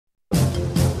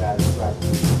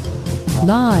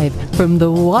Live from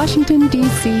the Washington,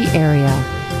 D.C. area,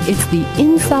 it's the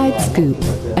Inside Scoop,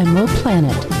 Emerald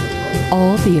Planet.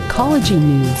 All the ecology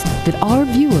news that our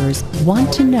viewers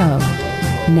want to know.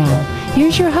 Now,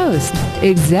 here's your host,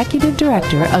 Executive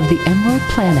Director of the Emerald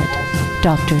Planet,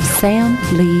 Dr. Sam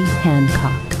Lee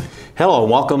Hancock. Hello,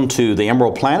 and welcome to the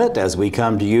Emerald Planet as we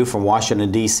come to you from Washington,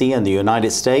 D.C. and the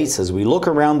United States as we look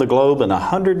around the globe in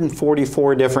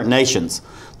 144 different nations,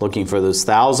 looking for those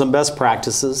 1,000 best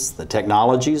practices, the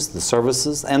technologies, the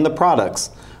services, and the products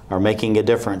are making a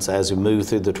difference as we move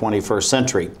through the 21st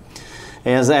century.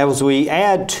 As we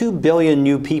add 2 billion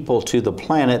new people to the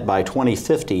planet by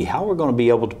 2050, how we're going to be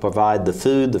able to provide the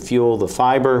food, the fuel, the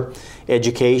fiber,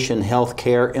 education,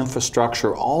 healthcare,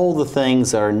 infrastructure, all the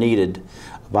things that are needed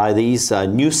by these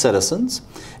new citizens,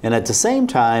 and at the same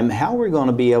time, how we're going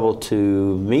to be able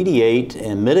to mediate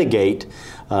and mitigate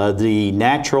the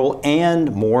natural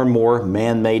and more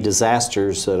man-made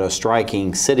disasters that are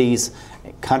striking cities,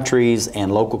 countries,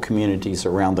 and local communities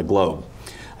around the globe.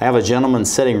 I have a gentleman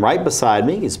sitting right beside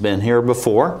me. He's been here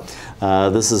before.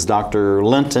 This is Dr.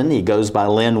 Linton. He goes by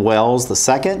Lynn Wells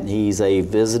II. He's a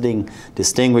visiting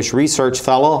distinguished research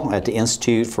fellow at the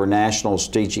Institute for National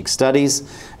Strategic Studies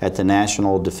at the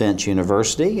National Defense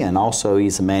University, and also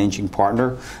he's a managing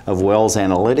partner of Wells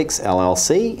Analytics,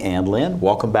 LLC. And Lynn,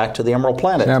 welcome back to the Emerald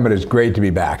Planet. Sam, it is great to be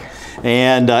back.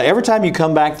 And every time you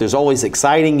come back, there's always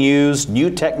exciting news, new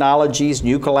technologies,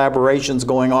 new collaborations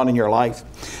going on in your life.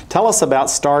 Tell us about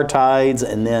star tides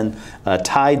and then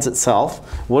tides itself.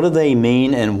 What do they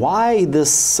mean and why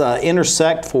this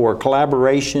intersect for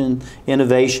collaboration,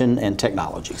 innovation, and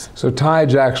technologies? So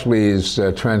tides actually is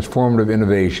transformative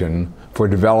innovation for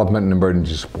development and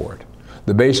emergency support.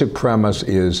 The basic premise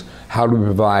is how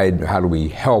do we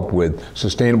help with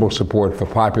sustainable support for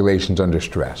populations under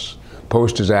stress,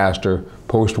 post-disaster,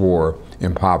 post-war,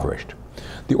 impoverished.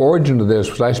 The origin of this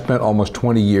was I spent almost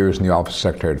 20 years in the Office of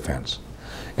Secretary of Defense.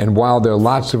 And while there are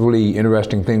lots of really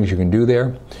interesting things you can do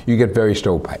there, you get very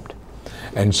stovepiped.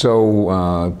 And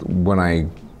so when I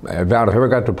vowed if I ever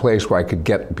got to a place where I could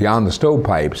get beyond the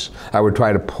stovepipes, I would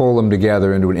try to pull them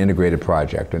together into an integrated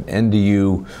project. And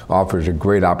NDU offers a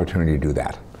great opportunity to do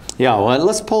that. Yeah, well,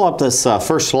 let's pull up this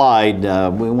first slide.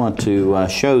 We want to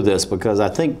show this because I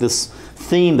think this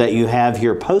theme that you have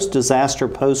here, post-disaster,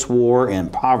 post-war,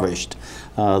 impoverished,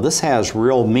 this has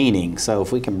real meaning. So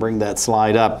if we can bring that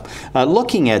slide up.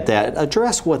 Looking at that,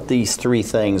 address what these three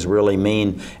things really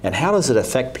mean and how does it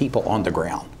affect people on the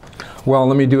ground? Well,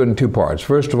 let me do it in two parts.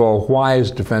 First of all, why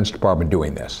is the Defense Department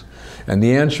doing this? And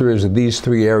the answer is that these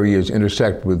three areas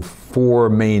intersect with four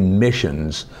main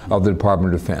missions of the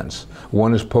Department of Defense.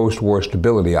 One is post-war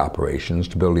stability operations,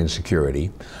 stability and security.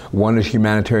 One is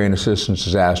humanitarian assistance,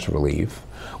 disaster relief.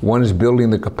 One is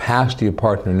building the capacity of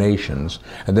partner nations,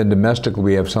 and then domestically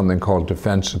we have something called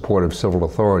Defense Support of Civil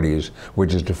Authorities,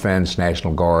 which is Defense,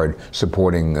 National Guard,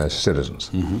 supporting citizens.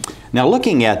 Mm-hmm. Now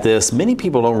looking at this, many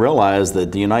people don't realize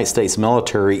that the United States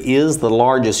military is the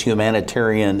largest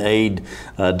humanitarian aid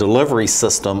delivery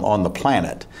system on the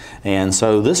planet. And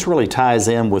so this really ties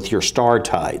in with your star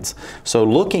tides. So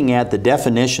looking at the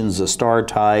definitions of star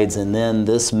tides and then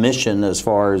this mission as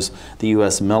far as the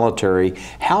U.S. military,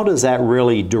 how does that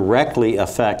really directly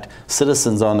affect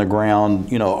citizens on the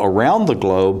ground, around the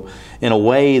globe in a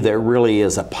way that really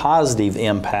is a positive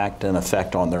impact and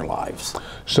effect on their lives?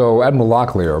 So Admiral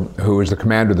Locklear, who is the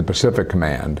commander of the Pacific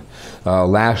Command,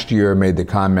 last year made the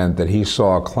comment that he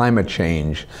saw climate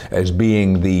change as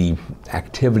being the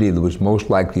activity that was most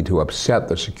likely to upset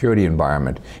the security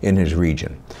environment in his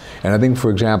region. And I think, for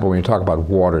example, when you talk about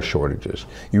water shortages,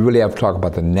 you really have to talk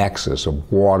about the nexus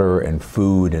of water and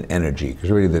food and energy, because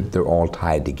really they're all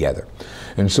tied together.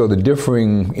 And so the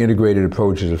differing integrated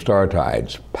approaches of star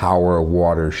tides, power,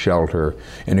 water, shelter,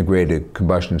 integrated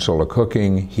combustion solar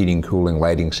cooking, heating, cooling,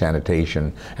 lighting,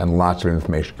 sanitation, and lots of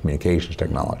information communications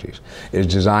technologies, is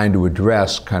designed to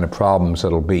address kind of problems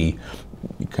that'll be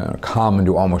kind of common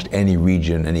to almost any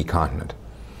region, any continent.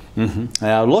 Mm-hmm.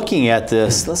 Now looking at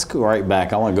this, let's go right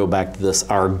back. I want to go back to this,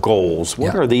 our goals.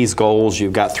 What are these goals?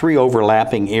 You've got three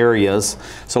overlapping areas.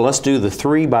 So let's do the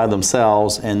three by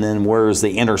themselves and then where is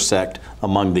the intersect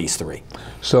among these three?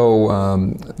 So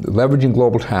leveraging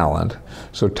global talent.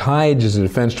 So TIDES is a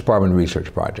Defense Department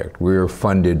research project. We're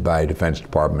funded by Defense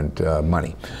Department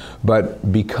money.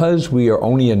 But because we are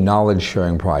only a knowledge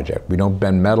sharing project, we don't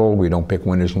bend metal, we don't pick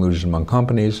winners and losers among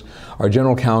companies, our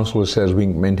general counsel says we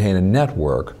maintain a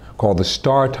network called the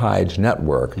Star Tides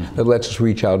Network that lets us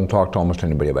reach out and talk to almost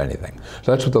anybody about anything.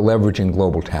 So that's what the leveraging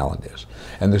global talent is.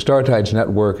 And the Star Tides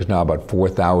Network is now about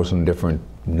 4,000 different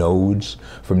nodes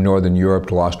from Northern Europe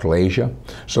to Australasia.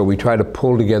 So we try to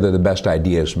pull together the best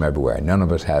ideas from everywhere. None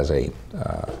of us has a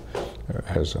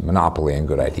monopoly on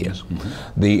good ideas.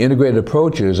 The integrated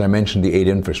approaches, I mentioned the 8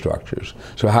 infrastructures.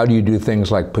 So how do you do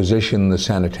things like position the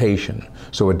sanitation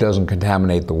so it doesn't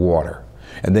contaminate the water?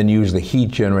 And then use the heat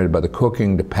generated by the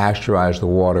cooking to pasteurize the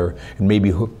water, and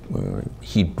maybe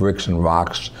heat bricks and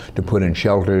rocks to put in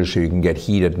shelters so you can get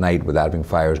heat at night without having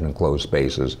fires in enclosed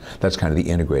spaces. That's kind of the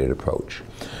integrated approach.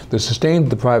 The sustained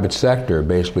the private sector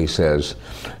basically says,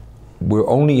 we're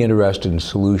only interested in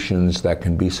solutions that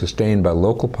can be sustained by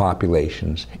local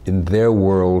populations in their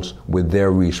worlds with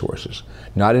their resources.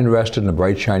 Not interested in a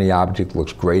bright, shiny object that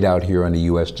looks great out here on the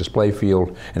U.S. display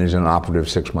field and is inoperative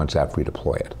 6 months after we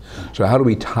deploy it. So how do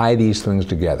we tie these things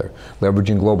together?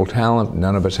 Leveraging global talent,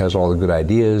 none of us has all the good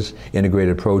ideas,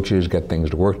 integrated approaches, get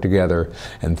things to work together,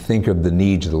 and think of the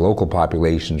needs of the local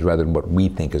populations rather than what we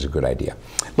think is a good idea.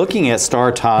 Looking at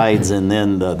star tides and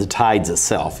then the tides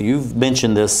itself, you've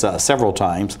mentioned this several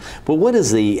times, but what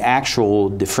is the actual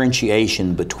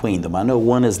differentiation between them? I know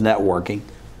one is networking.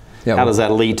 Yeah, how does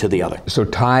that lead to the other? So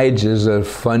TIDES is a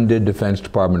funded Defense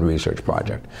Department research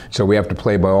project. So we have to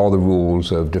play by all the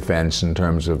rules of defense in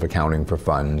terms of accounting for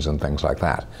funds and things like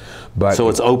that. But so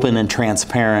it's open and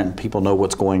transparent. People know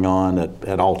what's going on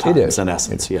at all times, it is. In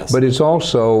essence, yes. But it's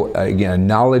also, again, a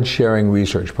knowledge-sharing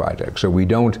research project. So we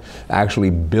don't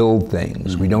actually build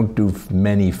things. We don't do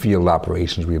many field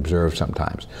operations. We observe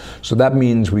sometimes. So that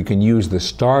means we can use the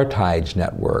Star Tides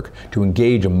network to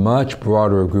engage a much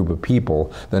broader group of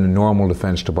people than a normal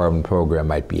Defense Department program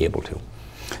might be able to.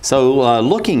 So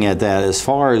looking at that, as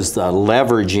far as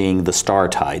leveraging the star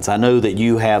tides, I know that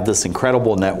you have this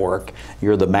incredible network.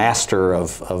 You're the master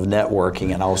of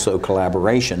networking and also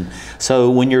collaboration.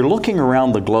 So when you're looking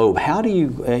around the globe, how do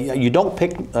you don't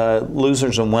pick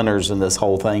losers and winners in this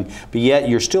whole thing, but yet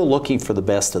you're still looking for the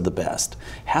best of the best.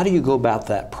 How do you go about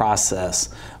that process?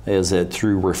 Is it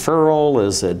through referral?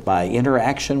 Is it by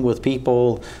interaction with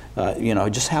people?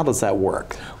 Just how does that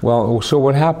work? Well, so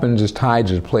what happens is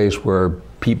TIDES is a place where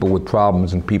people with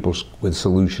problems and people with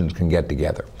solutions can get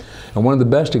together. And one of the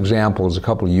best examples a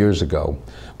couple of years ago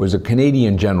was a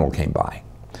Canadian general came by.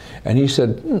 And he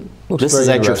said, looks this very is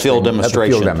at your field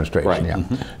demonstration. At the field demonstration, right. Yeah.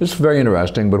 This is very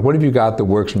interesting, but what have you got that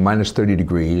works in minus 30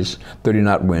 degrees, 30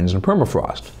 knot winds, and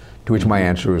permafrost? To which my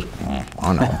answer was,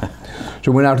 oh no.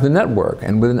 So we went out to the network,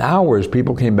 and within hours,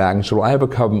 people came back and said, well, I have a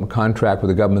contract with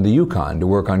the government of the Yukon to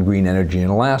work on green energy in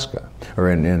Alaska,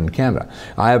 or in Canada.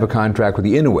 I have a contract with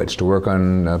the Inuits to work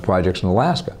on projects in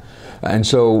Alaska. And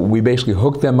so we basically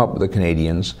hooked them up with the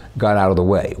Canadians, got out of the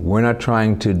way. We're not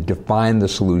trying to define the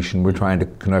solution, we're trying to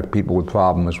connect people with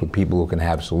problems with people who can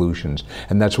have solutions.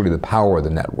 And that's really the power of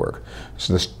the network.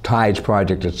 So this TIDES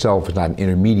project itself is not an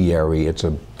intermediary, it's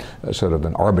a sort of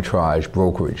an arbitrage,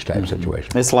 brokerage type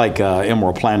situation. It's like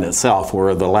Emerald Planet itself,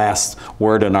 where the last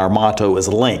word in our motto is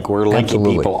link. We're linking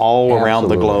people all around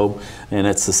the globe, and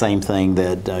it's the same thing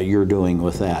that you're doing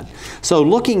with that. So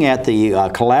looking at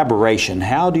the collaboration,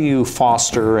 how do you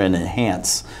foster and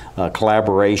enhance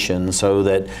collaboration so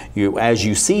that as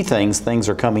you see things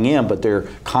are coming in, but they're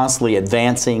constantly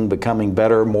advancing, becoming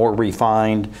better, more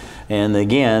refined, and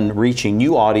again, reaching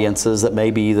new audiences that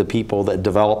maybe the people that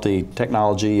developed the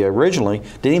technology originally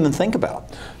didn't even think about?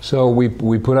 So we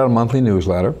put out a monthly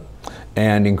newsletter,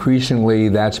 and increasingly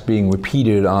that's being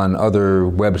repeated on other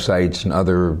websites and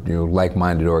other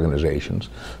like-minded organizations.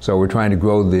 So we're trying to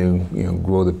grow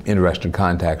the interested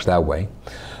contacts that way.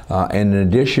 And in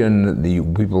addition, the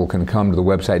people can come to the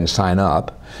website and sign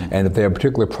up, and if they have a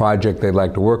particular project they'd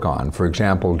like to work on, for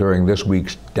example, during this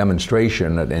week's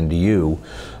demonstration at NDU,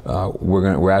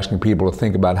 we're asking people to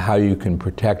think about how you can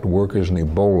protect workers in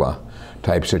Ebola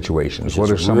type situations.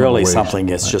 What are some really something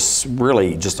that's just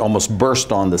really just almost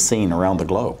burst on the scene around the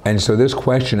globe. And so this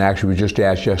question actually was just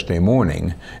asked yesterday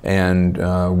morning, and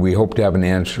we hope to have an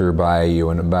answer by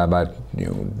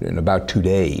in about 2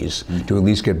 days to at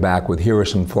least get back with here are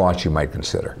some thoughts you might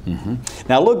consider.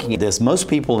 Now looking at this, most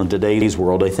people in today's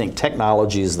world, they think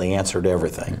technology is the answer to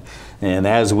everything. And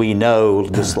as we know,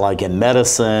 just like in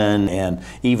medicine and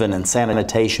even in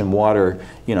sanitation, water,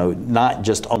 not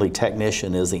just only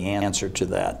technician is the answer to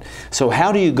that. So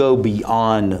how do you go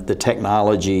beyond the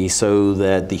technology so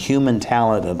that the human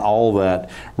talent and all that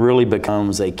really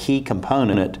becomes a key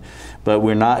component, but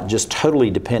we're not just totally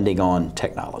depending on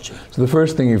technology? So the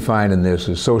first thing you find in this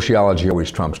is sociology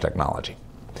always trumps technology.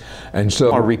 And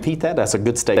so, I'll repeat that. That's a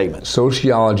good statement.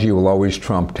 Sociology will always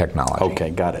trump technology. Okay,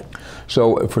 got it.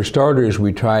 So for starters,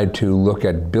 we tried to look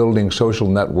at building social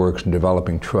networks and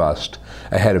developing trust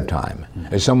ahead of time.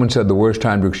 As someone said, the worst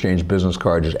time to exchange business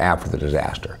cards is after the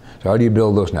disaster. So how do you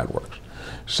build those networks?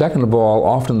 Second of all,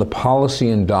 often the policy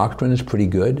and doctrine is pretty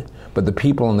good, but the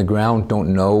people on the ground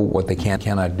don't know what they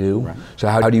cannot do. Right. So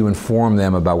how do you inform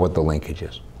them about what the linkage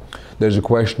is? There's a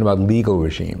question about legal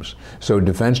regimes. So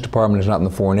Defense Department is not in the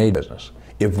foreign aid business.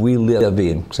 If we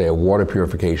levy, say, a water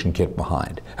purification kit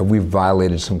behind, have we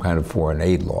violated some kind of foreign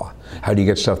aid law? How do you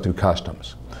get stuff through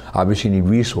customs? Obviously you need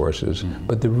resources,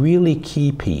 but the really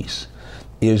key piece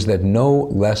is that no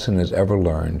lesson is ever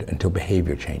learned until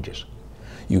behavior changes.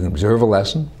 You can observe a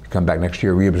lesson, come back next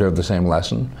year, re-observe the same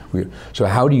lesson. So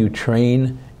how do you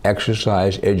train,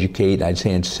 exercise, educate, I'd say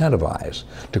incentivize,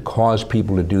 to cause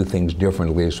people to do things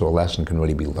differently so a lesson can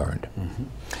really be learned? Mm-hmm.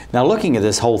 Now, looking at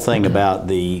this whole thing about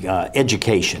the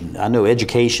education, I know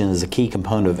education is a key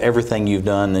component of everything you've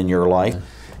done in your life.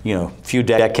 You know, a few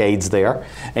decades there.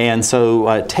 And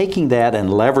so taking that and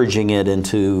leveraging it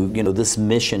into, you know, this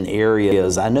mission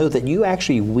areas, I know that you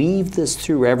actually weave this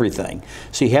through everything.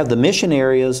 So you have the mission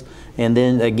areas, and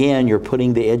then again, you're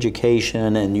putting the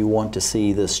education, and you want to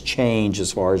see this change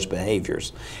as far as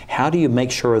behaviors. How do you make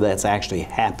sure that's actually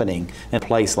happening in a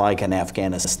place like in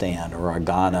Afghanistan or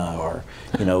Ghana or,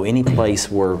 you know, any place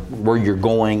where you're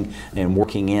going and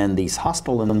working in these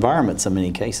hostile environments in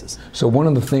many cases? So one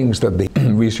of the things that the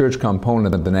research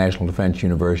component that the National Defense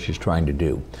University is trying to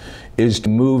do is to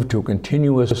move to a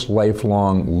continuous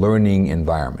lifelong learning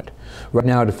environment. Right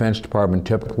now, Defense Department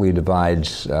typically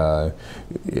divides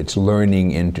its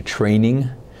learning into training,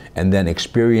 and then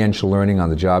experiential learning on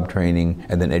the job training,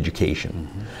 and then education.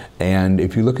 Mm-hmm. And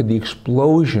if you look at the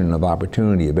explosion of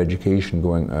opportunity of education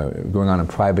going on in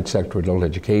private sector adult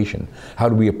education, how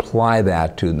do we apply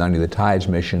that to not only the TIDES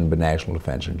mission, but national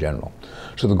defense in general?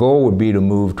 So the goal would be to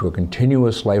move to a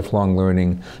continuous lifelong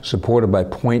learning supported by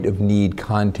point-of-need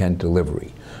content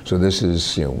delivery. So this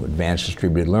is, you know, advanced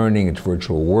distributed learning, it's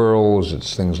virtual worlds,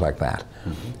 it's things like that.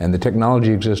 Mm-hmm. And the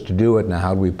technology exists to do it. Now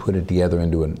how do we put it together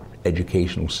into an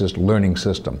educational system, learning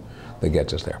system that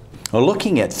gets us there? Well,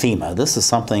 looking at FEMA, this is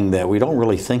something that we don't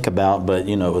really think about, but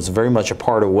you know, it's very much a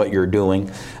part of what you're doing.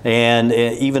 And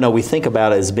even though we think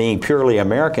about it as being purely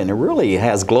American, it really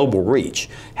has global reach.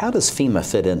 How does FEMA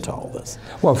fit into all this?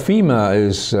 Well, FEMA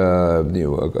is you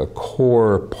know, a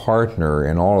core partner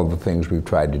in all of the things we've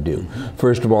tried to do. Mm-hmm.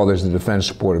 First of all, there's the Defense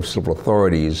Support of Civil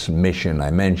Authorities mission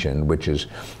I mentioned, which is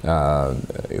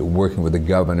working with the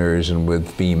governors and with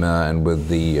FEMA and with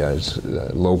the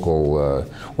local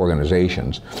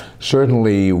organizations.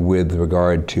 Certainly with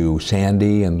regard to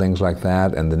Sandy and things like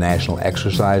that, and the national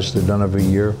exercise they've done every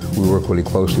year, we work really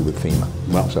closely with FEMA.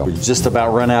 Well, so we just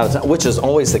about run out of time, which is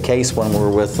always the case when we're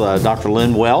with Dr.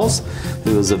 Lynn Wells,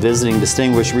 who is a visiting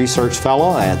Distinguished Research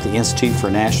Fellow at the Institute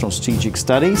for National Strategic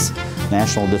Studies,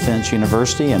 National Defense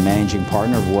University, and Managing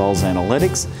Partner of Wells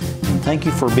Analytics. And thank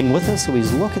you for being with us as we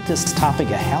look at this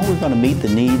topic of how we're going to meet the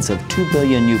needs of 2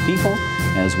 billion new people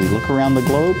as we look around the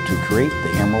globe to create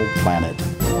the Emerald Planet.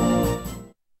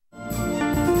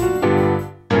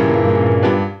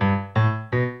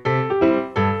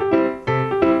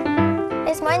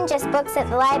 There's more than just books at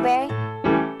the library.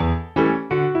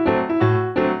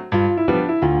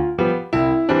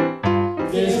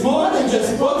 There's more than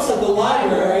just books at the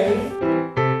library.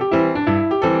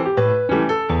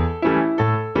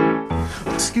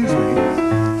 Excuse me.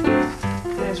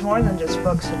 There's more than just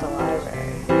books at the library.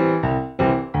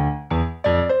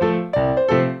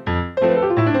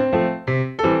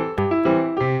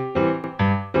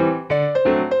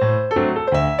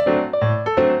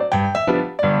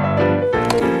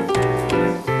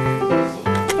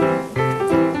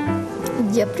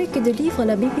 Il y a plus que de livres à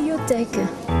la bibliothèque.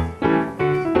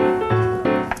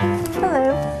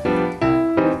 Hello.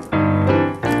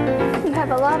 You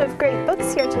have a lot of great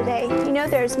books here today. You know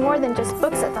there's more than just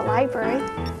books at the library.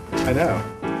 I know.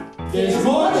 There's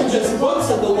more than just books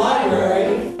at the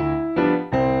library.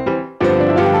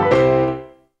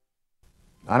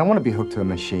 I don't want to be hooked to a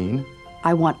machine.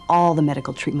 I want all the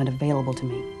medical treatment available to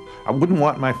me. I wouldn't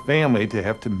want my family to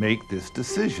have to make this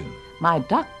decision. My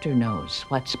doctor knows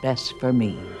what's best for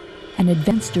me. An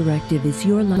advance directive is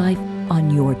your life on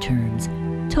your terms.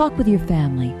 Talk with your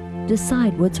family.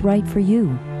 Decide what's right for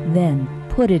you. Then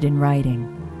put it in writing.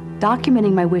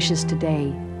 Documenting my wishes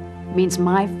today means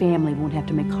my family won't have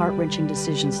to make heart-wrenching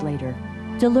decisions later.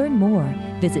 To learn more,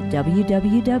 visit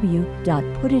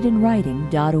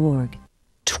www.putitinwriting.org.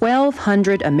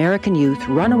 1,200 American youth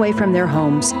run away from their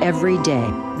homes every day.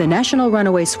 The National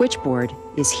Runaway Switchboard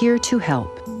is here to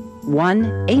help.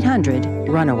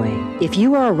 1-800-RUNAWAY. If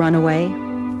you are a runaway,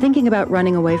 thinking about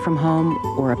running away from home,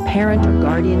 or a parent or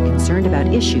guardian concerned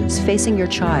about issues facing your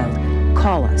child,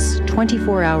 call us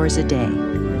 24 hours a day.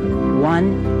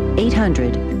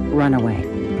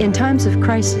 1-800-RUNAWAY. In times of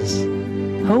crisis,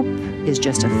 hope is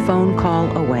just a phone call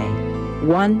away.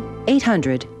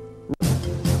 1-800.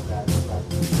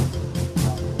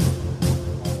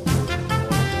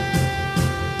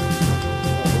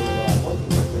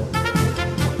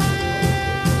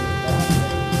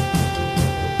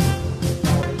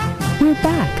 We're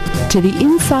back to the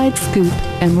Inside Scoop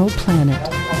Emerald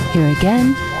Planet. Here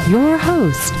again, your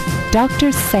host,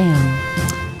 Dr. Sam.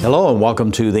 Hello and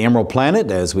welcome to the Emerald Planet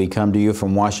as we come to you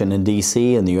from Washington,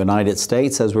 D.C. in the United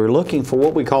States as we're looking for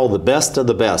what we call the best of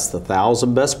the best, the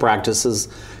 1,000 best practices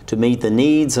to meet the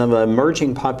needs of an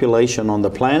emerging population on the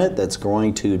planet that's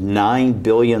growing to 9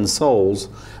 billion souls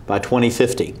by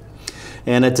 2050.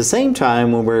 And at the same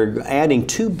time, when we're adding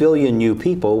 2 billion new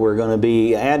people, we're going to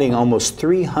be adding almost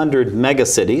 300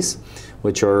 megacities,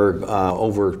 which are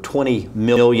over 20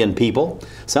 million people.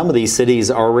 Some of these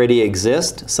cities already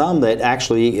exist, some that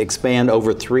actually expand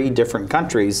over 3 different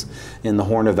countries in the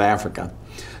Horn of Africa.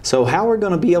 So how we're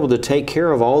going to be able to take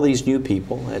care of all these new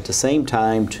people at the same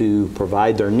time to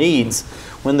provide their needs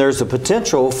when there's a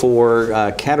potential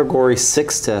for category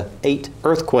 6 to 8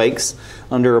 earthquakes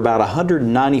under about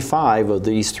 195 of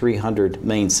these 300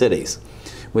 main cities.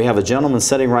 We have a gentleman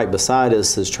sitting right beside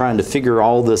us who's trying to figure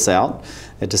all this out.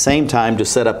 At the same time, to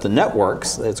set up the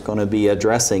networks that's going to be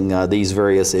addressing these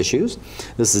various issues.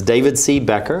 This is David C.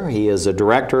 Becker. He is a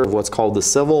director of what's called the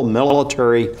Civil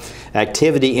Military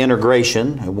Activity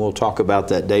Integration, and we'll talk about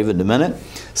that, David, in a minute.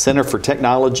 Center for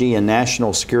Technology and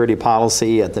National Security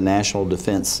Policy at the National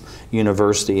Defense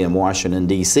University in Washington,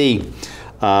 D.C.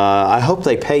 I hope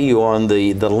they pay you on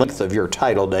the length of your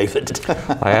title, David.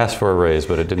 I asked for a raise,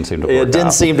 but it didn't seem to work. It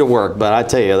didn't seem to work, but I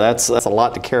tell you, that's a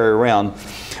lot to carry around.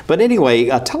 But anyway,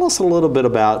 tell us a little bit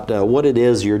about what it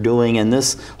is you're doing in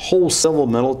this whole civil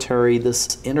military,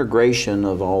 this integration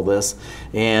of all this.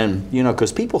 And, you know,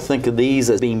 because people think of these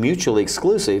as being mutually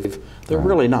exclusive, they're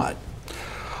really not.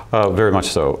 Very much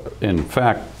so. In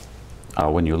fact,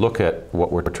 when you look at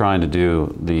what we're trying to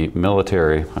do, the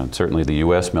military, and certainly the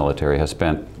U.S. military, has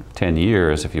spent 10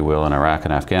 years, if you will, in Iraq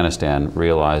and Afghanistan,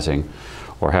 realizing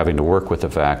or having to work with the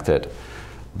fact that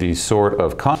the sort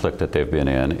of conflict that they've been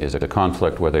in is a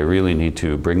conflict where they really need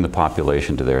to bring the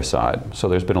population to their side. So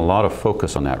there's been a lot of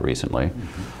focus on that recently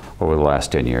over the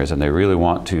last 10 years, and they really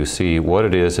want to see what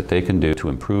it is that they can do to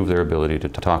improve their ability to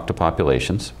talk to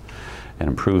populations and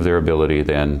improve their ability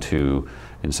then to,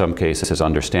 in some cases,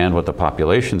 understand what the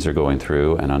populations are going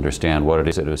through and understand what it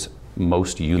is that is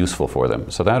most useful for them.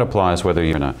 So that applies whether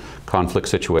you're in a conflict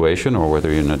situation or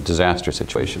whether you're in a disaster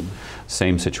situation.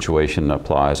 Same situation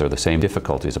applies, or the same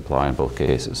difficulties apply in both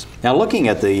cases. Now, looking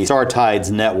at the Star Tides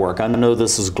network, I know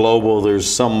this is global. There's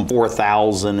some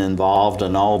 4,000 involved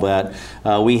and all that.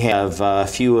 We have a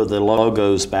few of the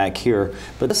logos back here,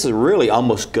 but this is really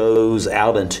almost goes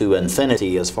out into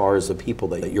infinity as far as the people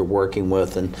that you're working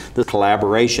with and the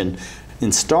collaboration.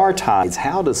 In Star Tides,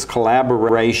 how does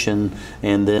collaboration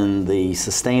and then the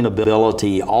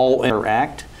sustainability all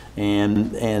interact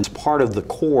and it's part of the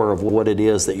core of what it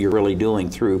is that you're really doing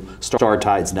through Star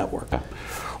Tides Network?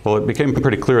 Well, it became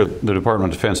pretty clear the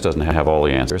Department of Defense doesn't have all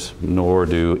the answers, nor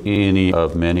do many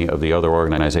of the other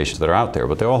organizations that are out there,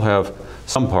 but they all have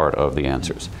some part of the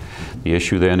answers. The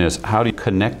issue then is how do you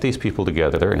connect these people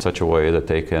together in such a way that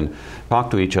they can talk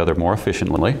to each other more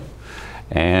efficiently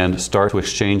and start to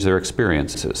exchange their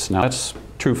experiences. Now, that's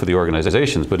true for the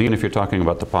organizations, but even if you're talking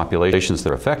about the populations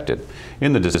that are affected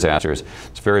in the disasters,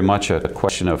 it's very much a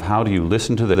question of how do you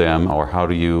listen to them or how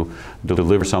do you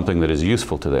deliver something that is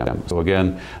useful to them. So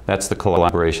again, that's the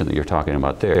collaboration that you're talking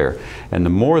about there. And the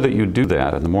more that you do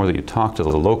that and the more that you talk to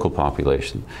the local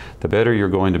population, the better you're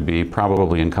going to be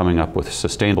probably in coming up with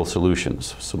sustainable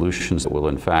solutions, solutions that will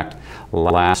in fact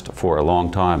last for a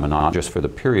long time and not just for the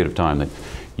period of time that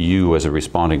you as a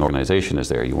responding organization is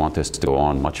there. You want this to go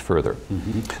on much further.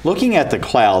 Mm-hmm. Looking at the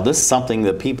cloud, this is something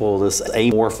that people, this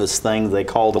amorphous thing they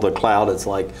call the cloud, it's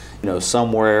like, you know,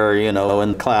 somewhere, you know,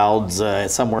 in the clouds,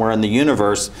 somewhere in the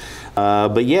universe,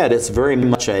 but yet it's very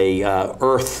much a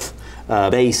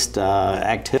Earth-based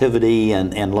activity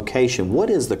and location. What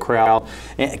is the cloud,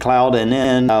 and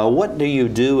then what do you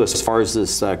do as far as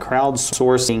this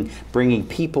crowdsourcing, bringing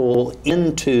people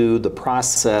into the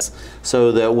process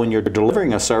so that when you're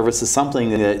delivering a service, it's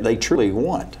something that they truly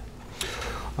want?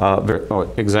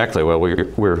 Exactly. Well,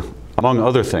 we're among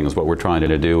other things, what we're trying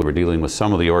to do, we're dealing with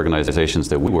some of the organizations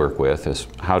that we work with, is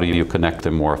how do you connect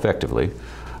them more effectively,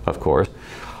 of course.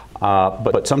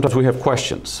 But sometimes we have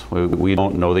questions. We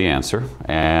don't know the answer,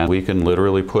 and we can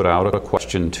literally put out a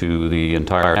question to the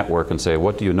entire network and say,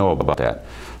 what do you know about that?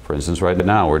 For instance, right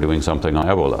now we're doing something on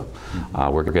Ebola.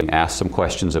 We're getting asked some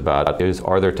questions about,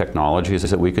 are there technologies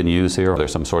that we can use here? Are there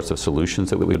some sorts of solutions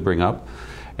that we would bring up?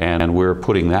 And we're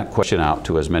putting that question out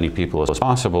to as many people as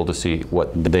possible to see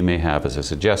what they may have as a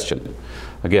suggestion.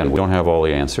 Again, we don't have all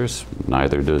the answers,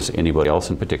 neither does anybody else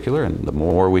in particular, and the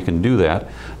more we can do that,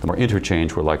 the more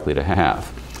interchange we're likely to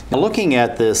have. Now, looking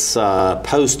at this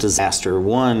post-disaster,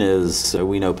 one is,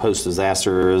 we know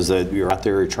post-disaster is that you're out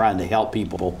there trying to help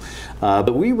people,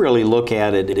 but we really look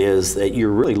at it is that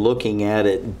you're really looking at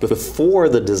it before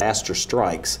the disaster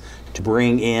strikes to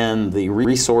bring in the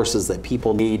resources that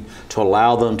people need to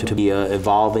allow them to be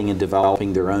evolving and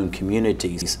developing their own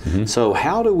communities. So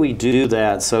how do we do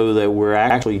that so that we're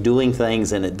actually doing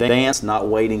things in advance, not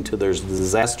waiting till there's a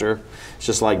disaster? It's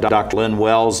just like Dr. Lynn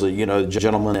Wells, the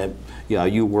gentleman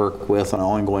that you work with on an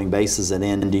ongoing basis at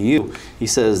NDU. He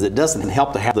says it doesn't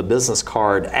help to have the business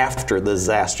card after the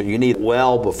disaster. You need it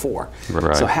well before.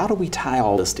 Right. So how do we tie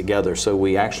all this together so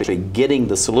we actually getting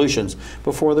the solutions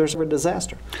before there's a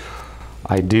disaster?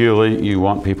 Ideally, you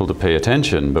want people to pay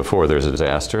attention before there's a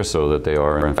disaster so that they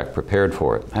are, in fact, prepared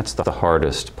for it. That's the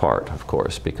hardest part, of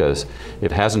course, because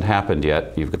it hasn't happened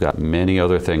yet. You've got many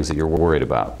other things that you're worried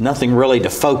about. Nothing really to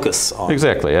focus on.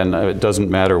 Exactly, and it doesn't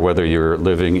matter whether you're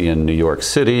living in New York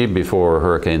City before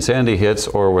Hurricane Sandy hits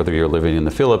or whether you're living in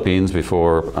the Philippines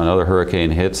before another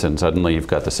hurricane hits, and suddenly you've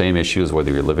got the same issues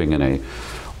whether you're living in a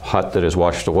hut that is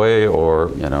washed away or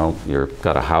you've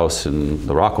got a house in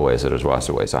the Rockaways that is washed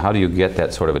away. So how do you get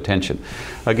that sort of attention?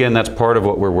 Again, that's part of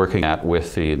what we're working at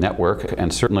with the network,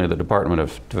 and certainly the Department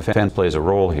of Defense plays a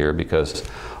role here, because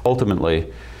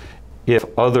ultimately if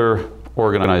other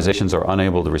organizations are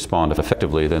unable to respond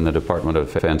effectively, then the Department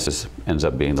of Defense ends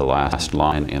up being the last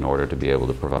line in order to be able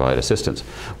to provide assistance,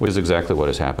 which is exactly what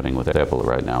is happening with Ebola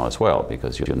right now as well,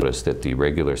 because you notice that the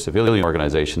regular civilian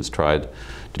organizations tried to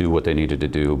do what they needed to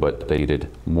do, but they needed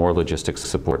more logistics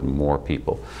support and more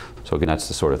people. So again, that's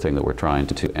the sort of thing that we're trying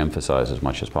to emphasize as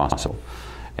much as possible.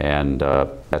 And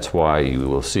that's why you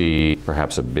will see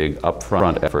perhaps a big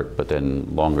upfront effort, but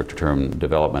then longer term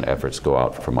development efforts go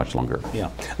out for much longer. Yeah.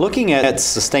 Looking at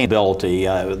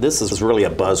sustainability, this is really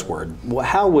a buzzword.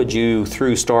 How would you,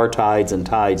 through star tides and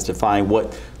tides, define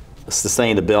what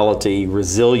sustainability,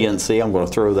 resiliency, I'm going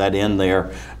to throw that in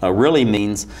there, really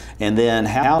means, and then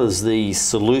how does the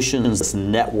solutions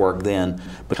network then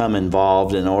become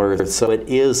involved in order so it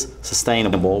is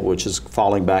sustainable, which is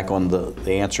falling back on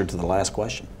the answer to the last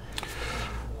question?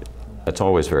 That's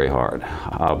always very hard.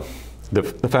 The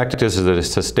fact is that a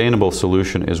sustainable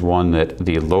solution is one that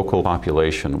the local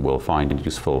population will find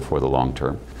useful for the long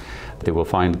term. They will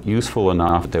find useful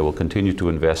enough that they will continue to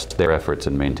invest their efforts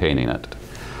in maintaining it.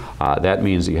 That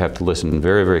means you have to listen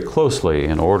very, very closely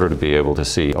in order to be able to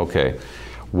see, okay,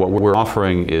 what we're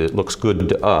offering looks good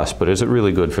to us, but is it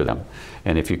really good for them?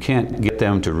 And if you can't get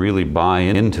them to really buy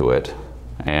into it,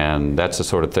 and that's the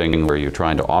sort of thing where you're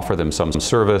trying to offer them some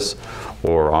service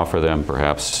or offer them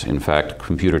perhaps, in fact,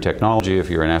 computer technology if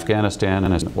you're in Afghanistan,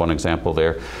 and as one example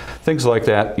there. Things like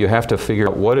that, you have to figure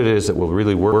out what it is that will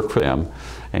really work for them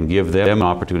and give them an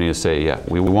opportunity to say, yeah,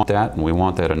 we want that, and we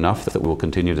want that enough that we'll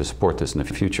continue to support this in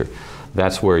the future.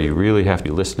 That's where you really have to be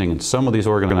listening, and some of these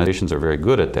organizations are very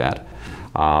good at that,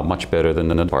 much better than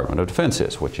the Department of Defense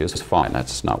is, which is fine.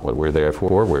 That's not what we're there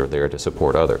for. We're there to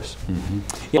support others.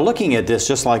 Yeah, looking at this,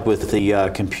 just like with the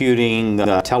computing,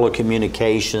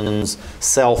 telecommunications,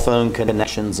 cell phone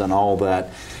connections and all that,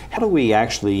 how do we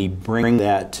actually bring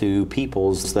that to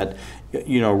peoples that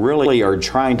really are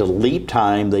trying to leap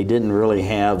time? They didn't really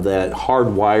have that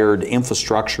hardwired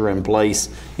infrastructure in place,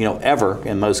 ever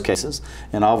in most cases.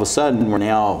 And all of a sudden, we're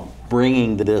now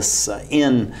bringing this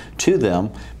in to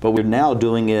them, but we're now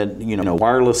doing it,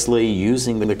 wirelessly,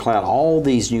 using the cloud, all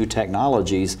these new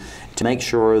technologies to make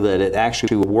sure that it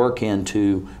actually will work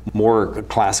into more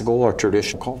classical or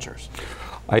traditional cultures.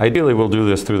 Ideally, we'll do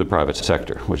this through the private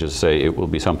sector, which is to say it will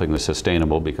be something that's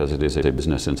sustainable because it is a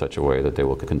business in such a way that they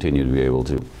will continue to be able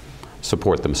to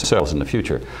support themselves in the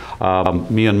future.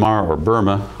 Myanmar, or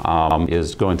Burma,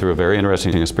 is going through a very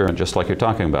interesting experiment, just like you're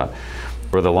talking about.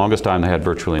 For the longest time, they had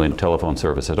virtually no telephone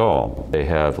service at all. They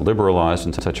have liberalized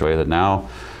in such a way that now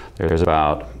there's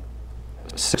about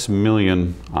 6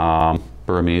 million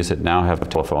Burmese that now have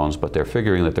telephones, but they're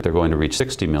figuring that they're going to reach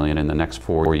 60 million in the next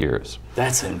 4 years.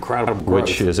 That's incredible growth.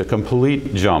 Which is a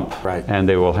complete jump. Right. And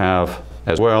they will have,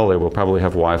 as well, they will probably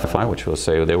have Wi-Fi, which will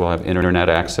say they will have internet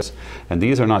access. And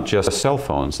these are not just cell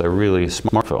phones, they're really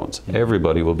smartphones.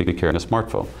 Everybody will be carrying a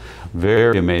smartphone.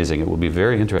 Very amazing. It will be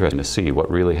very interesting to see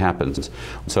what really happens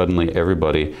when suddenly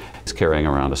everybody is carrying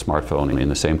around a smartphone in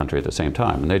the same country at the same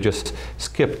time. And they just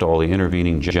skipped all the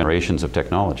intervening generations of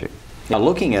technology. Now,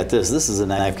 looking at this is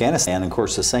in Afghanistan, and of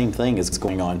course the same thing is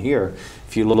going on here.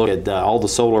 If you look at all the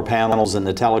solar panels and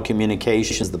the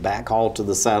telecommunications, the backhaul to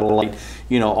the satellite,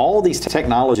 all these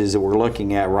technologies that we're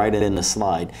looking at right in the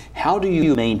slide, how do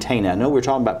you maintain that? I know we're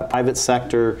talking about private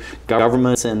sector,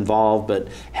 governments involved, but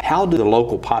how do the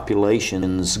local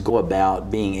populations go about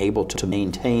being able to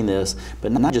maintain this,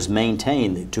 but not just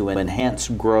maintain, to enhance,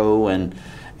 grow, and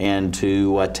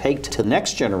to take to the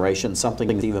next generation something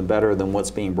that's even better than what's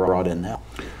being brought in now?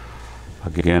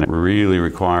 Again, it really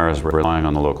requires relying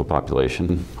on the local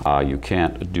population. You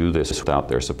can't do this without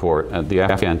their support. The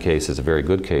Afghan case is a very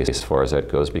good case as far as that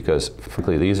goes, because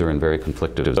frankly these are in very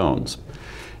conflicted zones.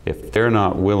 If they're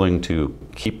not willing to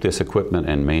keep this equipment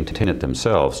and maintain it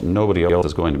themselves, nobody else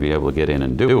is going to be able to get in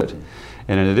and do it.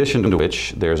 And in addition to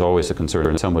which, there's always a concern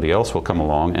that somebody else will come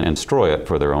along and destroy it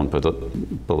for their own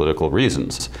political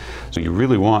reasons. So you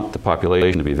really want the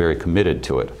population to be very committed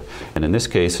to it. And in this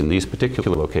case, in these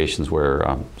particular locations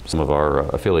where some of our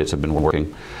affiliates have been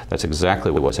working, that's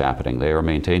exactly what's happening. They are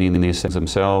maintaining these things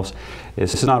themselves.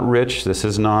 This is not rich, this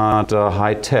is not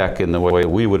high-tech in the way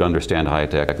we would understand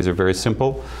high-tech. These are very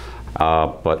simple,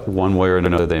 but one way or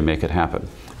another they make it happen.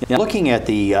 Now, looking at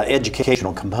the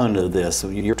educational component of this,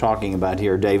 you're talking about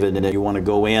here, David, and you want to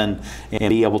go in and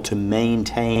be able to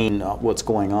maintain what's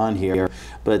going on here,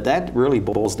 but that really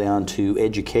boils down to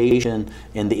education,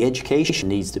 and the education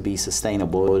needs to be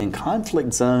sustainable. In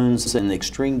conflict zones and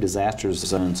extreme disaster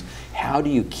zones, how do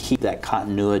you keep that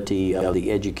continuity of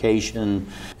the education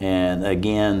and,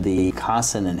 again, the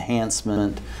constant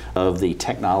enhancement of the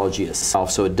technology itself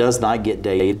so it does not get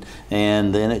dated,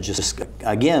 and then it just,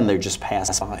 again, they're just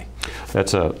passed by?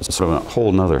 That's a sort of a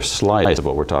whole nother slice of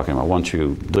what we're talking about. Once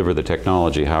you deliver the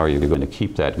technology, how are you going to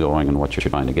keep that going and what you're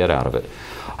trying to get out of it?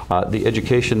 The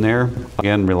education there,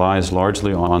 again, relies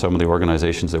largely on some of the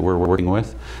organizations that we're working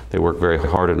with. They work very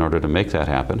hard in order to make that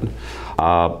happen.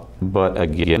 But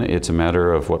again, it's a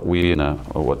matter of what we,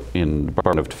 what in the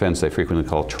Department of Defense, they frequently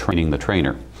call training the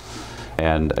trainer.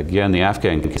 And again, the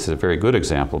Afghan case is a very good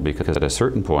example, because at a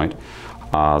certain point,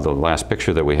 the last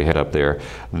picture that we had up there,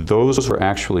 those were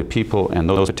actually people, and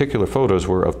those particular photos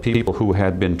were of people who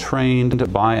had been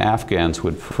trained by Afghans who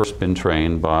had first been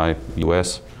trained by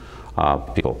U.S.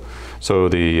 people. So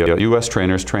the U.S.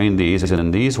 trainers trained these, and then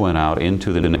these went out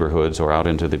into the neighborhoods or out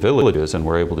into the villages and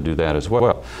were able to do that as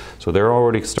well. So they're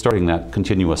already starting that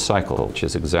continuous cycle, which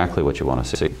is exactly what you want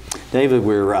to see. David,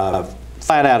 we're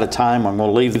flat out of time. I'm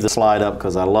going to leave the slide up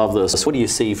because I love this. What do you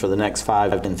see for the next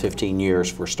 5 and 15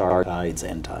 years for star tides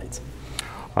and tides?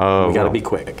 We got to be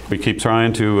quick. We keep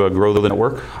trying to grow the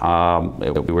network.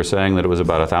 We were saying that it was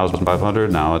about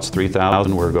 1,500. Now it's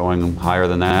 3,000. We're going higher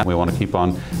than that. We want to keep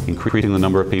on increasing the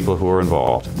number of people who are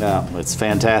involved. Yeah, it's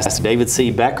fantastic. David C.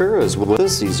 Becker is with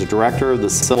us. He's the director of the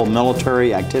Civil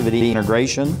Military Activity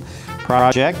Integration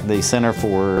Project, the Center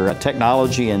for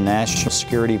Technology and National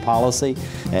Security Policy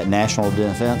at National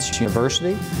Defense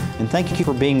University. And thank you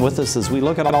for being with us as we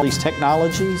look at all these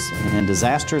technologies and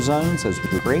disaster zones as we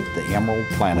create the Emerald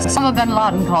Planet. Osama bin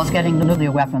Laden calls getting the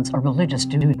nuclear weapons a religious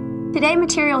duty. Today,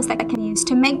 materials that can be used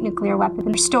to make nuclear weapons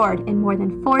are stored in more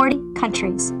than 40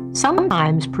 countries.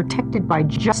 Sometimes protected by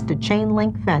just a chain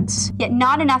link fence. Yet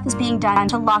not enough is being done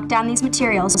to lock down these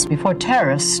materials before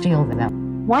terrorists steal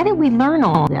them. Why did we learn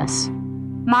all this?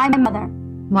 My mother,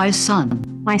 my son,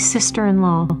 my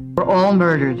sister-in-law were all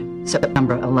murdered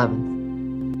September 11th.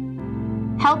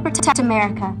 Help protect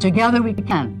America. Together we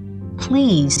can.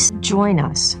 Please join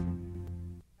us.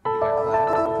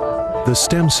 The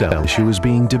stem cell issue is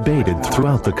being debated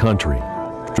throughout the country.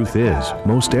 Truth is,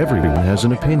 most everyone has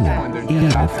an opinion,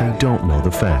 even if they don't know the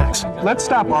facts. Let's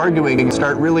stop arguing and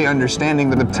start really understanding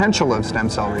the potential of stem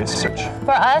cell research.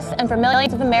 For us and for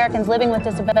millions of Americans living with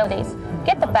disabilities,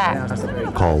 get the facts.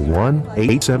 Call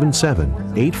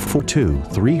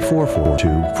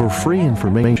 1-877-842-3442 for free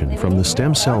information from the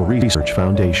Stem Cell Research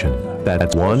Foundation.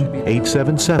 That's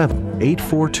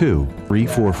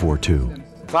 1-877-842-3442.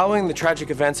 Following the tragic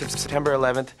events of September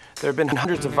 11th, there have been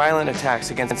hundreds of violent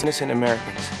attacks against innocent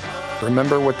Americans.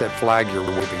 Remember what that flag you're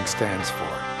waving stands for.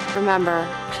 Remember,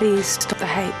 please stop the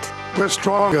hate. We're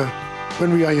stronger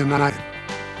when we are united.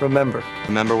 Remember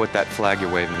what that flag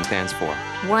you're waving stands for.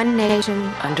 One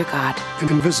nation under God.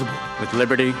 Indivisible. With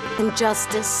liberty and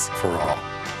justice for all.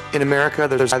 In America,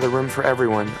 there's either room for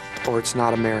everyone, or it's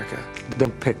not America.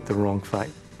 Don't pick the wrong fight.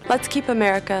 Let's keep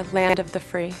America land of the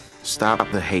free.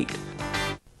 Stop the hate.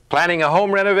 Planning a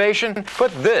home renovation?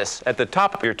 Put this at the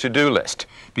top of your to-do list.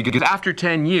 Because after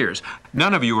 10 years,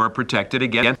 none of you are protected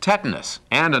against tetanus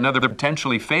and another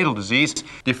potentially fatal disease,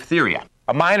 diphtheria.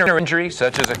 A minor injury,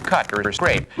 such as a cut or a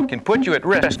scrape, can put you at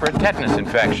risk for a tetanus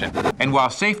infection. And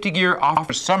while safety gear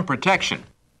offers some protection,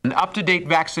 an up-to-date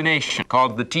vaccination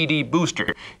called the TD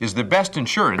booster is the best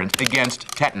insurance against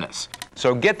tetanus.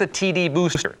 So get the TD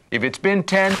booster. If it's been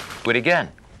 10, do it again.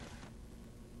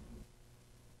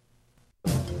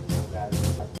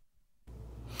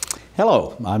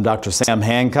 Hello, I'm Dr. Sam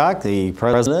Hancock, the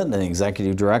President and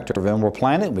Executive Director of Emerald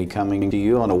Planet. We're coming to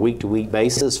you on a week-to-week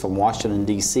basis from Washington,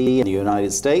 D.C. in the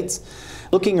United States,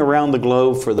 looking around the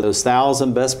globe for those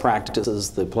 1,000 best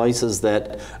practices, the places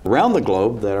that around the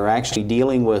globe that are actually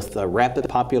dealing with rapid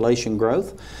population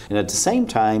growth, and at the same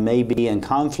time may be in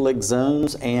conflict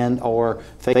zones and or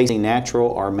facing natural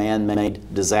or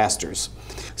man-made disasters.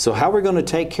 So how we're going to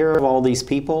take care of all these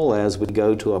people as we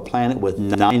go to a planet with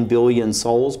 9 billion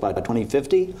souls by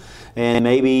 2050 and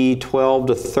maybe 12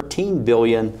 to 13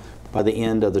 billion by the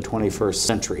end of the 21st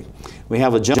century. We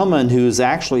have a gentleman who's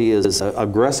actually is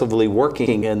aggressively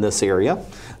working in this area.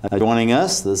 Joining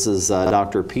us, this is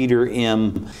Dr. Peter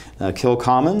M.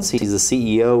 Killcommons. He's the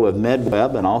CEO of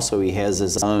Medweb, and also he has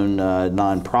his own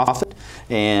nonprofit.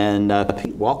 And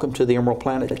Pete, welcome to the Emerald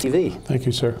Planet TV. Thank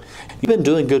you, sir. You've been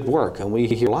doing good work, and we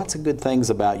hear lots of good things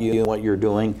about you and what you're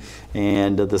doing.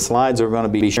 And the slides we're going to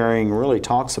be sharing really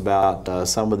talks about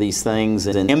some of these things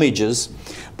in images.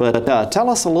 But tell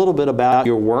us a little bit about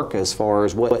your work as far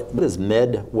as what is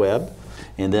Medweb,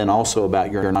 and then also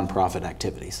about your nonprofit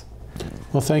activities.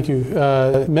 Well, thank you.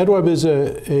 Medweb is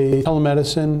a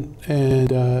telemedicine and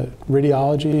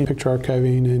radiology, picture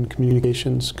archiving, and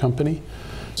communications company.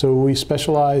 So we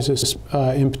specialize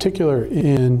in particular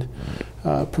in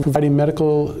providing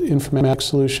medical informatics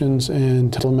solutions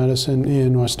and telemedicine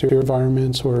in austere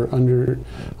environments or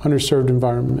underserved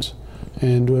environments,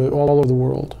 and all over the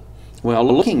world. Well,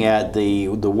 looking at the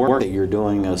work that you're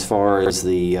doing as far as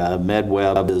the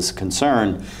Medweb is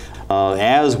concerned,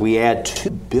 as we add 2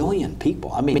 billion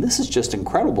people, I mean, this is just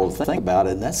incredible to think about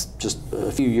it, and that's just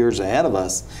a few years ahead of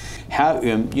us. How,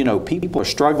 you know, people are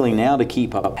struggling now to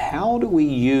keep up. How do we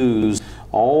use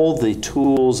all the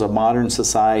tools of modern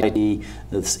society,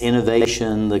 this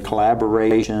innovation, the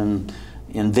collaboration,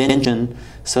 invention,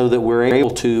 so that we're able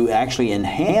to actually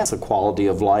enhance the quality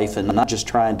of life and not just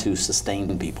trying to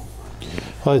sustain people?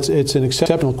 Well, it's an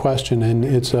exceptional question, and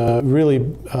it's really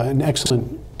an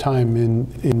excellent time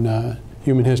in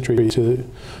human history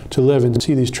to live and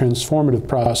see these transformative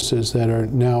processes that are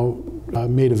now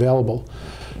made available.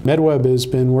 Medweb has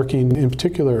been working in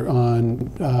particular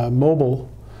on mobile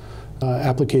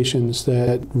applications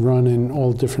that run in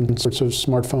all different sorts of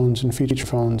smartphones and feature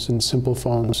phones and simple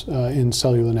phones in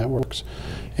cellular networks.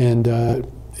 And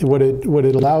what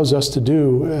it allows us to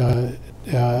do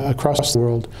across the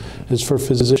world is for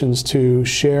physicians to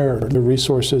share the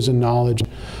resources and knowledge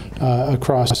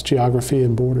across geography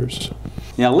and borders.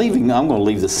 Now, I'm going to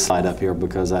leave this slide up here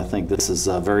because I think this is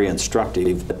very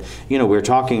instructive. But, you know, we're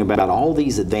talking about all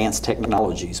these advanced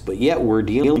technologies, but yet we're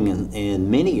dealing in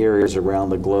many areas around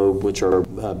the globe which are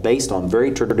based on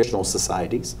very traditional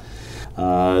societies.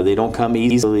 They don't come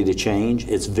easily to change.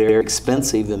 It's very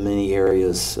expensive in many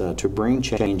areas to bring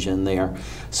change in there.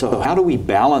 So how do we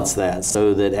balance that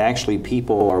so that actually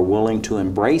people are willing to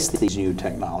embrace these new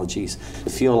technologies, to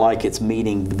feel like it's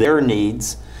meeting their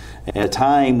needs at a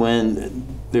time when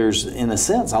there's, in a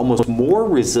sense, almost more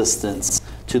resistance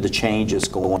to the changes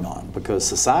going on, because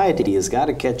society has got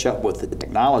to catch up with the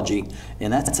technology,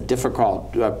 and that's a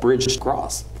difficult bridge to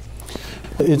cross.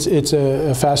 It's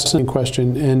a fascinating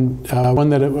question, and one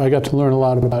that I got to learn a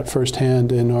lot about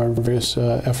firsthand in our various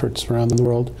efforts around the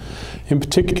world. In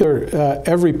particular,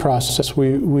 every process,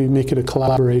 we make it a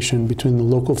collaboration between the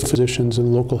local physicians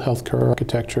and local healthcare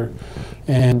architecture.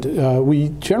 And we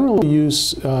generally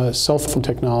use cell phone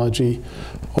technology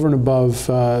over and above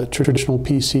traditional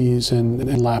PCs and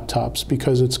laptops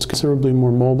because it's considerably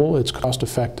more mobile, it's cost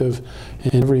effective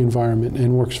in every environment,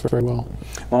 and works very well.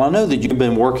 Well, I know that you've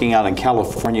been working out in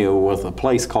California with a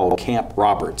place called Camp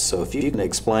Roberts. So if you can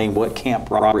explain what Camp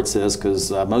Roberts is,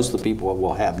 because most of the people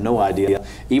will have no idea,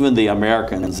 even the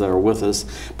Americans that are with us.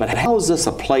 But how is this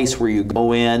a place where you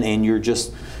go in and you're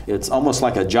just, it's almost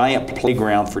like a giant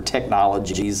playground for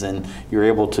technologies, and you're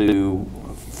able to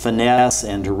finesse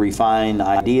and to refine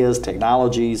ideas,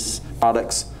 technologies,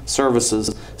 products,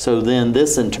 services, so then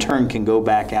this in turn can go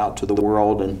back out to the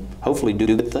world and hopefully do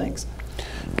good things?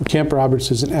 Camp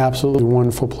Roberts is an absolutely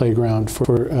wonderful playground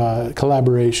for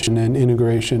collaboration and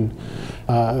integration.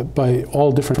 by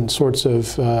all different sorts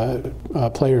of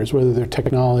players, whether they're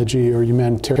technology or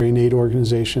humanitarian aid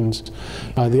organizations.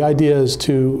 The idea is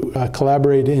to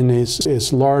collaborate in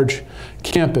this large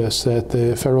campus that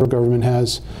the federal government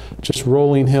has. Just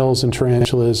rolling hills and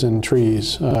tarantulas and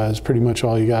trees is pretty much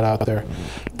all you got out there.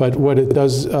 But what it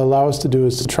does allow us to do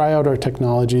is to try out our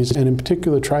technologies, and in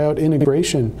particular try out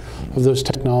integration of those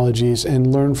technologies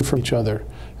and learn from each other.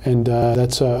 And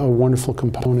that's a wonderful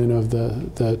component of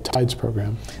the TIDES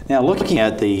program. Now, looking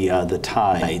at the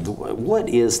TIDE, what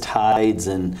is TIDES,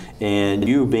 and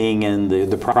you being in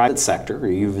the private sector,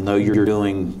 even though you're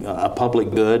doing a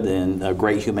public good and a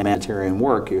great humanitarian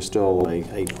work, you're still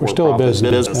we're still a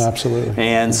business. Absolutely.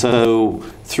 And so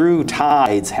through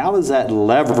TIDES, how does that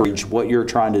leverage what you're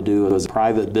trying to do as a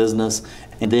private business,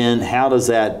 and then how does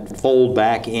that fold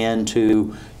back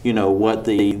into what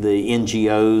the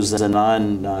NGOs and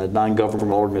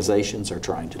non-governmental organizations are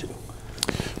trying to do?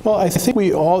 Well, I think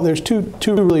there's two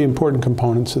really important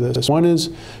components to this. One is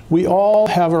we all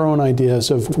have our own ideas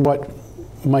of what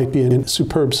might be a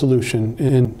superb solution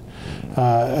in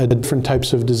different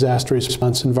types of disaster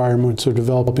response environments or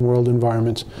developing world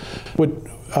environments.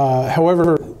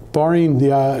 However, barring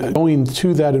going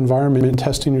to that environment and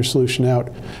testing your solution out,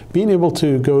 being able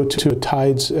to go to a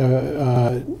TIDES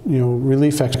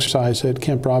relief exercise at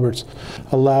Camp Roberts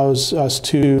allows us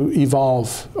to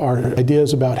evolve our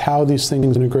ideas about how these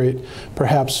things integrate,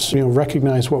 perhaps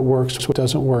recognize what works, what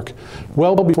doesn't work,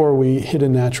 well before we hit a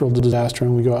natural disaster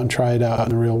and we go out and try it out in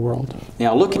the real world.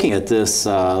 Now, looking at this,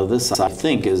 this I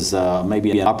think is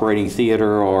maybe an operating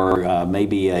theater or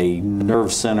maybe a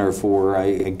nerve center for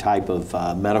a type of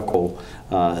medical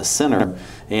center,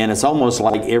 and it's almost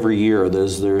like every year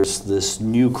there's this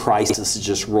new crisis that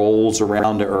just rolls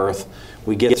around the earth.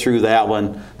 We get through that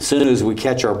one. As soon as we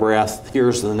catch our breath,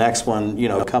 here's the next one,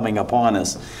 coming upon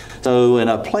us. So in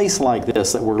a place like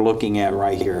this that we're looking at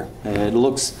right here, it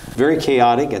looks very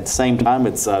chaotic. At the same time,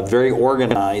 it's very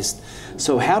organized.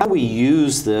 So how do we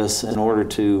use this in order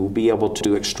to be able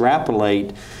to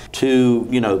extrapolate to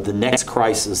the next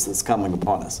crisis that's coming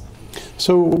upon us?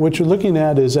 So what you're looking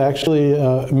at is actually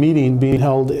a meeting being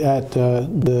held at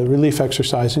the relief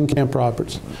exercise in Camp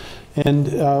Roberts. And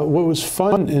what was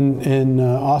fun and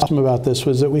awesome about this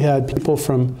was that we had people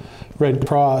from Red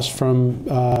Cross, from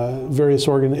various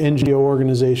NGO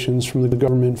organizations, from the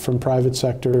government, from private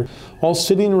sector, all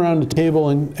sitting around a table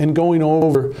and going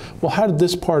over, well, how did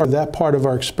this part or that part of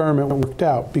our experiment work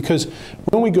out? Because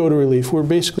when we go to relief, we're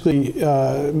basically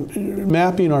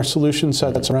mapping our solution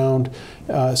sets around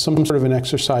some sort of an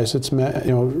exercise that's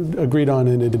agreed on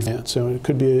in advance. So it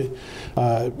could be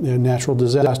a natural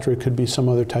disaster, it could be some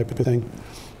other type of thing.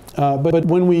 But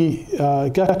when we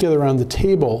got together around the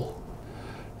table,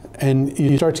 and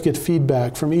you start to get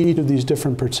feedback from each of these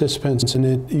different participants,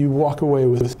 and you walk away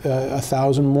with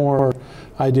 1,000 more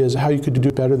ideas of how you could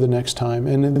do better the next time.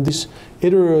 And these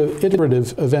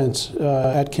iterative events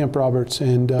at Camp Roberts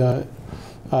and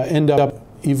end up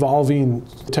evolving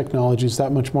technologies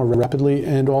that much more rapidly,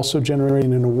 and also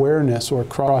generating an awareness or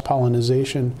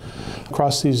cross-pollination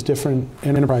across these different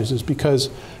enterprises.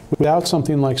 Because without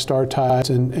something like Star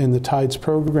TIDES and the TIDES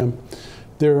program,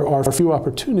 there are few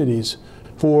opportunities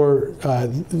for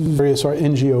various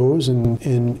NGOs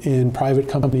and private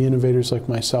company innovators like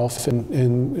myself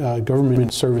and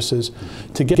government services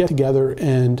to get together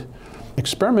and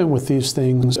experiment with these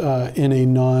things in a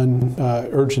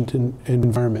non-urgent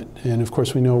environment. And of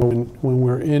course, we know when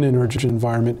we're in an urgent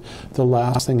environment, the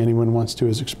last thing anyone wants to do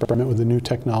is experiment with a new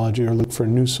technology or look for a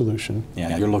new solution.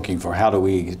 Yeah, you're looking for how do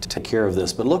we take care of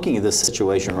this. But looking at this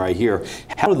situation right here,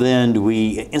 how then do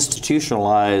we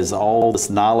institutionalize all this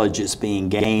knowledge that's being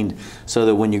gained so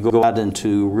that when you go out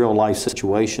into real life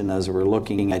situation as we're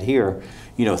looking at here,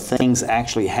 things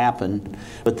actually happen.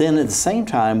 But then at the same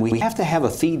time, we have to have a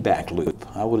feedback loop,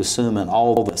 I would assume, in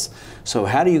all of this. So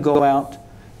how do you go out,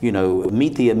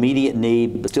 meet the immediate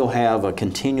need, but still have a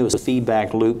continuous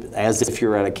feedback loop as if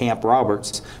you're at a Camp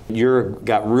Roberts? You've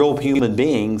got real human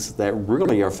beings that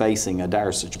really are facing a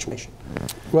dire situation.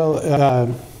 Well,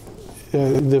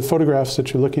 the photographs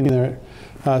that you're looking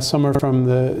at, some are from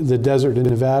the desert in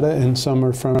Nevada, and some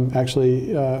are from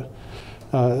actually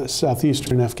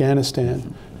southeastern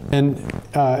Afghanistan. And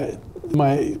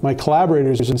my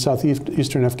collaborators in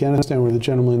southeastern Afghanistan were the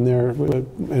gentleman there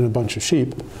and a bunch of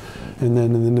sheep. And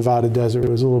then in the Nevada desert, it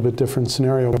was a little bit different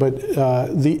scenario. But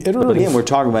the iterative... But again, we're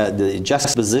talking about the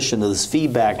juxtaposition of this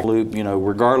feedback loop,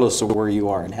 regardless of where you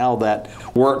are and how that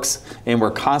works, and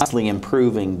we're constantly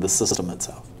improving the system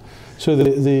itself. So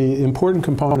the important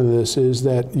component of this is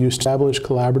that you establish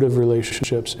collaborative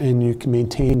relationships and you can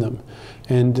maintain them.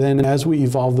 And then as we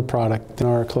evolve the product, and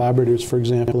our collaborators, for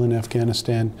example, in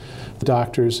Afghanistan, the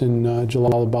doctors in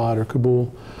Jalalabad or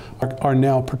Kabul, are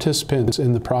now participants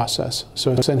in the process.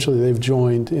 So essentially they've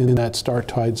joined in that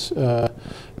StarTides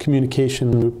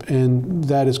communication loop, and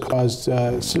that has caused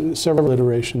several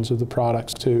iterations of the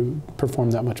products to perform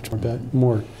that much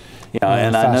more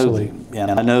and facilely.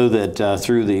 I know that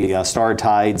through the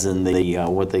StarTides and the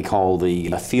what they call the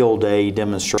field day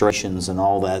demonstrations and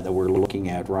all that we're looking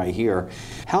at right here,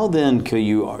 how then could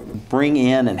you bring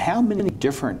in, and how many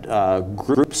different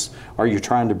groups are you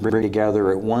trying to bring together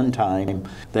at one time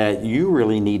that you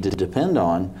really need to depend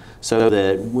on, so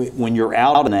that when you're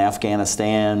out in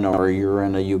Afghanistan or you're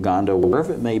in Uganda,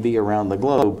 wherever it may be around the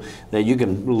globe, that you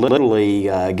can literally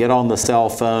get on the cell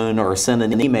phone or send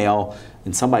an email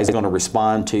and somebody's going to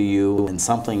respond to you in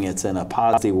something that's in a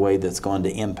positive way that's going to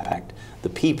impact the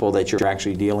people that you're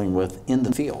actually dealing with in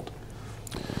the field?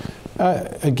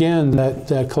 Again, that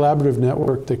collaborative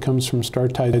network that comes from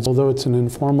StarTides, although it's an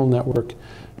informal network,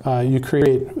 you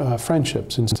create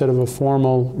friendships instead of a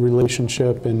formal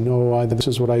relationship and, oh, this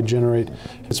is what I generate.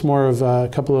 It's more of a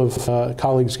couple of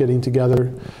colleagues getting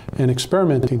together and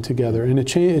experimenting together. And it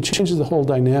changes the whole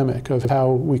dynamic of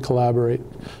how we collaborate.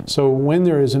 So when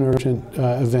there is an urgent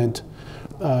event,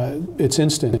 it's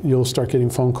instant. You'll start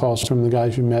getting phone calls from the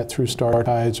guys you met through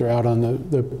StarTides or out on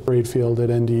the parade field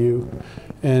at NDU.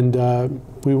 And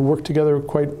we work together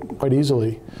quite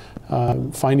easily.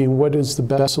 Finding what is the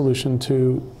best solution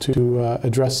to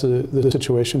address the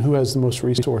situation, who has the most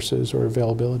resources or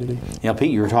availability. Yeah,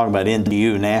 Pete, you were talking about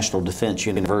NDU, National Defense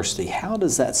University. How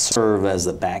does that serve as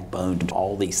the backbone to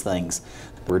all these things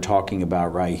we're talking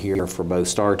about right here for both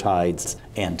StarTides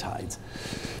and Tides?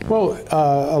 Well,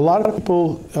 a lot of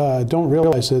people don't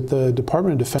realize that the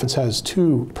Department of Defense has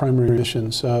two primary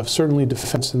missions, certainly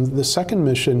defense. And the second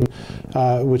mission,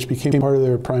 which became part of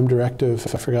their prime directive,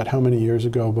 I forgot how many years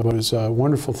ago, but it was a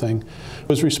wonderful thing,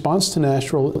 was response to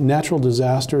natural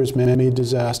disasters, man-made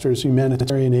disasters,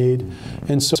 humanitarian aid.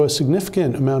 And so a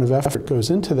significant amount of effort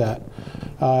goes into that.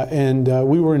 And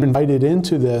we were invited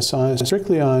into this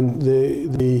strictly on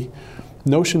the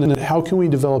notion that how can we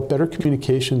develop better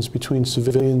communications between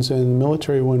civilians and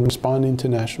military when responding to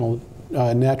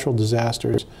natural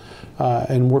disasters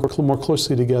and work more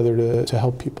closely together to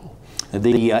help people.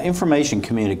 The information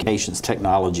communications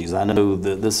technologies, I know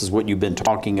that this is what you've been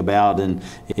talking about, and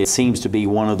it seems to be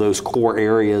one of those core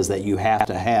areas that you have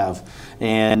to have.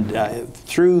 And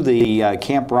through the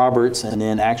Camp Roberts and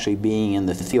then actually being in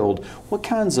the field, what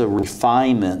kinds of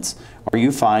refinements are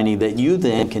you finding that you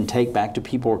then can take back to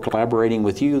people who are collaborating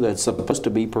with you that's supposed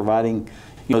to be providing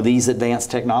these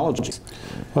advanced technologies?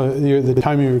 Well, the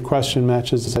timing of your question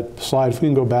matches that slide. If we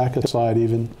can go back a slide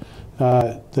even.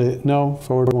 No,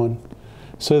 forward one.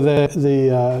 So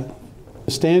the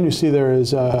stand you see there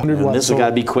is 100 watt. This has got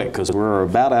to be quick because we're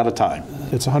about out of time.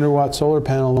 It's a 100 watt solar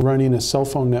panel running a cell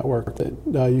phone network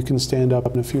that you can stand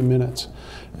up in a few minutes.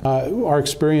 Our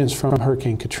experience from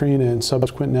Hurricane Katrina and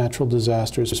subsequent natural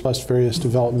disasters, plus various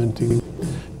developmental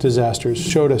disasters,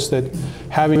 showed us that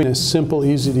having a simple,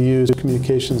 easy-to-use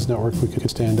communications network we could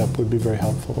stand up would be very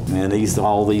helpful. And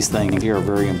all these things here are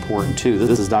very important too.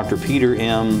 This is Dr. Peter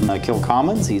M.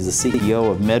 Killcommons. He's the CEO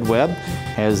of Medweb,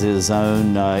 has his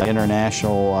own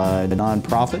international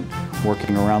nonprofit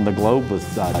working around the globe with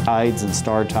Tides and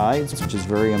StarTides, which is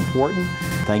very important.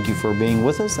 Thank you for being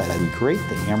with us as we create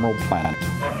the Emerald Planet.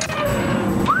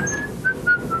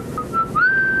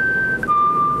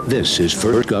 This is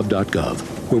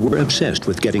firstgov.gov, where we're obsessed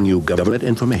with getting you government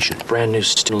information. Brand new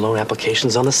student loan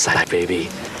applications on the site, baby.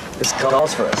 This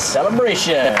calls for a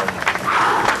celebration.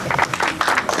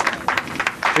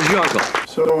 Here's your uncle.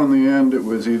 So in the end, it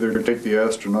was either take the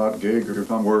astronaut gig or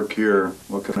come work here.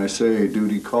 What can I say?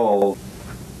 Duty called.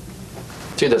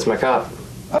 Dude, that's my cop.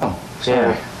 Oh,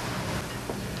 sorry. Yeah.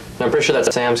 No, I'm pretty sure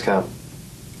that's Sam's cop.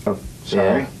 Oh,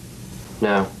 sorry. Yeah.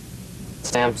 No.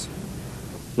 Sam's?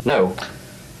 No.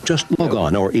 Just log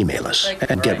on or email us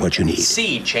and get what you need.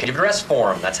 C, change of address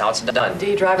form. That's how it's done.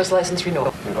 D, driver's license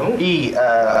renewal. E,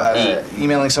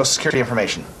 emailing Social Security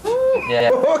information.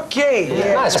 Yeah. Okay.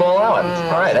 Yeah. Nice, we'll allow it.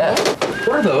 All right,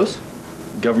 What are those?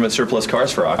 Government surplus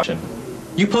cars for auction.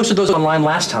 You posted those online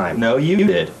last time. No, you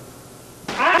did.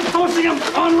 I'm posting them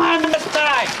online this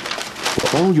time!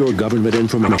 For all your government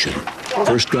information,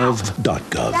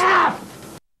 firstgov.gov.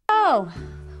 Oh,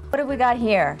 what have we got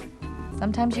here?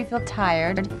 Sometimes you feel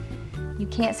tired. You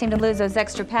can't seem to lose those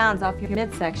extra pounds off your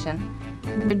midsection.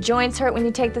 Your joints hurt when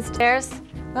you take the stairs.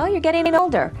 Well, you're getting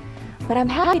older. But I'm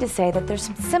happy to say that there's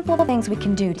some simple things we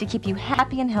can do to keep you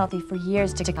happy and healthy for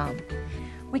years to come.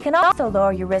 We can also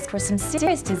lower your risk for some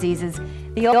serious diseases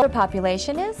the older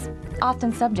population is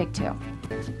often subject to.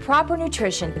 Proper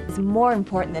nutrition is more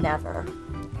important than ever.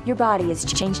 Your body has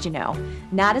changed, you know,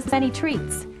 not as many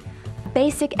treats. A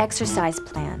basic exercise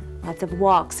plan, lots of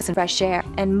walks and fresh air,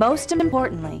 and most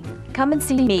importantly, come and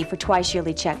see me for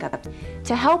twice-yearly checkups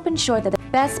to help ensure the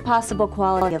best possible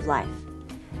quality of life.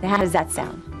 Now, how does that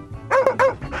sound?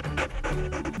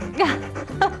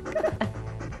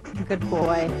 Good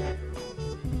boy.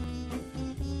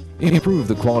 Improve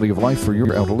the quality of life for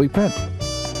your elderly pet.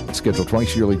 Schedule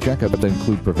twice-yearly checkups that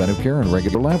include preventive care and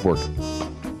regular lab work.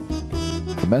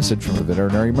 A message from the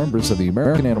veterinary members of the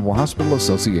American Animal Hospital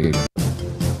Association.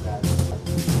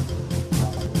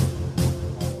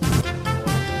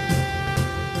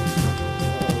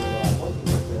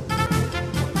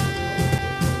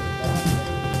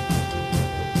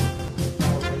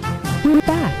 We're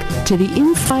back to the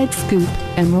Inside Scoop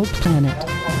Emerald Planet.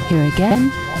 Here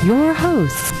again, your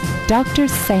host, Dr.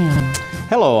 Sam.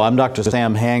 Hello, I'm Dr.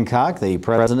 Sam Hancock, the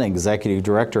President and Executive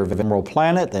Director of Emerald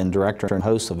Planet and Director and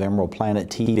host of Emerald Planet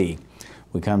TV.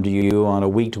 We come to you on a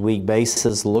week-to-week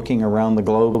basis looking around the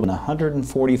globe in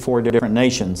 144 different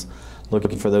nations,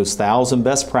 looking for those 1,000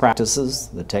 best practices,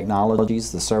 the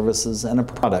technologies, the services, and the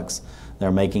products that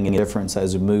are making a difference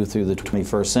as we move through the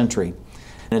 21st century.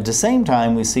 And at the same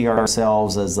time, we see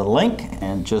ourselves as the link,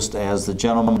 and just as the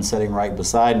gentleman sitting right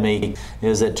beside me,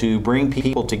 is that to bring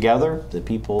people together, the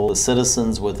people, the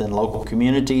citizens within local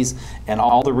communities, and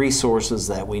all the resources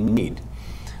that we need.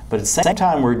 But at the same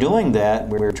time we're doing that,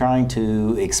 we're trying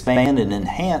to expand and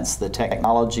enhance the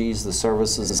technologies, the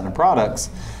services, and the products,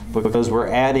 because we're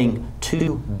adding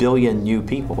 2 billion new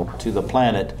people to the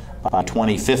planet by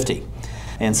 2050.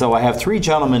 And so I have 3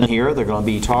 gentlemen here. They're going to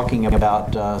be talking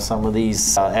about some of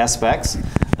these aspects.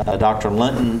 Dr.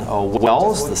 Linton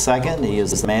Wells, the second. He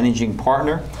is the managing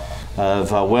partner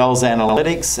of Wells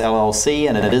Analytics, LLC,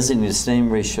 and a visiting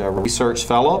distinguished research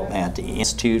fellow at the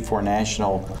Institute for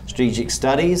National Strategic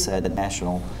Studies at the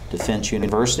National Defense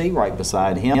University. Right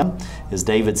beside him is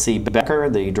David C.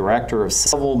 Becker, the Director of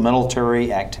Civil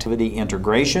Military Activity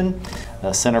Integration,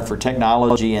 Center for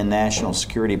Technology and National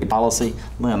Security Policy.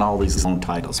 Lynn, all these long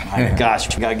titles. My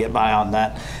gosh, we got to get by on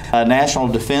that. National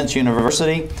Defense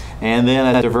University. And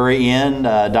then at the very end,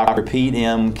 Dr. Pete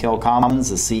M. Killcommons,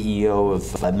 the CEO of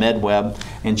Medweb.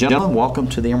 And gentlemen, welcome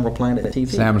to the Emerald Planet TV.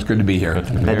 Sam, it's good to be here.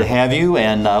 Glad to have you.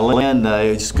 And Lynn,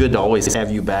 it's good to always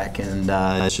have you back. And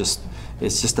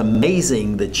it's just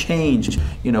amazing the change.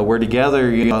 You know, we're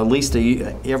together, you know, at least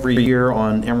every year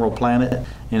on Emerald Planet,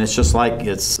 and it's just like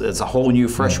it's a whole new,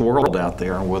 fresh world out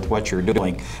there with what you're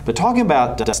doing. But talking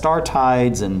about star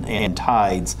tides and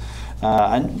tides,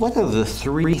 and what are the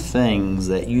 3 things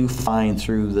that you find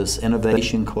through this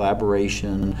innovation,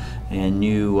 collaboration, and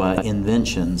new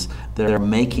inventions that are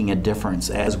making a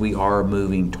difference as we are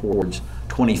moving towards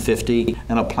 2050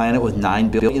 and a planet with 9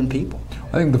 billion people?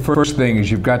 I think the first thing is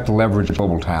you've got to leverage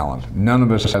global talent. None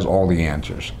of us has all the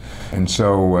answers. And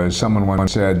so, as someone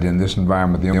once said, in this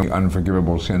environment, the only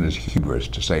unforgivable sin is hubris,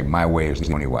 to say my way is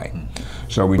the only way.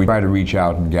 So we try to reach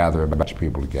out and gather a bunch of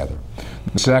people together.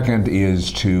 The second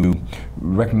is to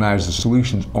recognize the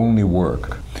solutions only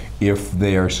work if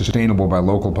they are sustainable by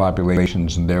local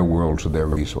populations and their worlds with their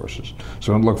resources.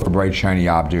 So don't look for bright, shiny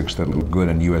objects that look good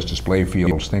in U.S. display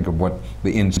fields. Think of what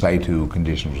the in situ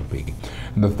conditions will be.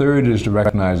 And the third is to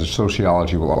recognize that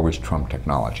sociology will always trump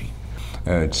technology.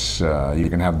 You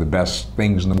can have the best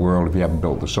things in the world. If you haven't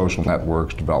built the social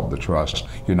networks, developed the trust,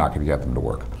 you're not going to get them to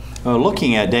work.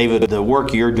 Looking at, David, the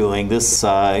work you're doing, this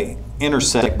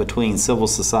intersect between civil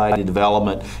society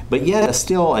development, but yet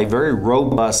still a very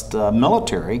robust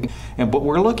military. But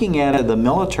we're looking at the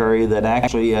military that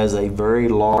actually has a very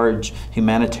large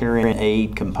humanitarian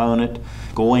aid component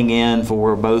going in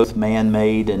for both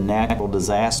man-made and natural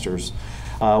disasters.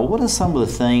 What are some of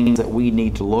the things that we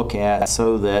need to look at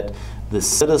so that the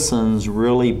citizens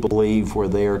really believe we're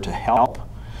there to help,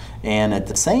 and at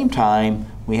the same time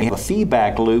we have a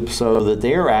feedback loop so that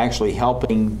they're actually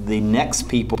helping the next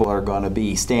people who are going to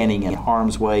be standing in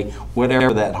harm's way,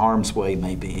 whatever that harm's way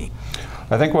may be?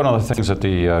 I think one of the things that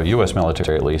the U.S.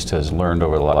 military at least has learned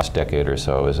over the last decade or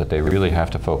so is that they really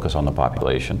have to focus on the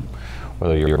population.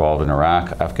 Whether you're involved in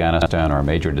Iraq, Afghanistan, or a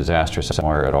major disaster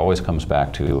somewhere, it always comes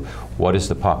back to what is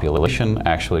the population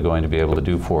actually going to be able to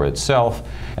do for itself,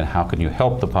 and how can you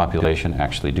help the population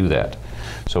actually do that.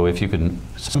 So if you can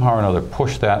somehow or another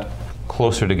push that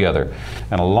closer together.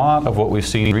 And a lot of what we've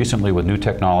seen recently with new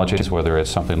technologies, whether it's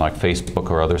something like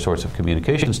Facebook or other sorts of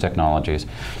communications technologies,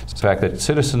 is the fact that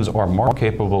citizens are more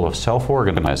capable of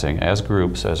self-organizing as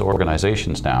groups, as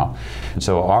organizations now. And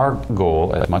so our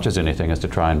goal, as much as anything, is to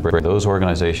try and bring those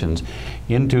organizations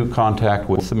into contact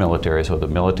with the military so the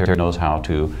military knows how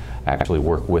to actually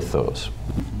work with those.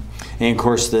 And of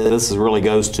course, this really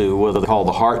goes to what they call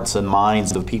the hearts and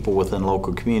minds of people within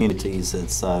local communities.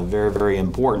 It's very, very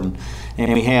important.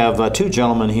 And we have two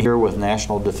gentlemen here with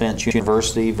National Defense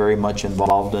University, very much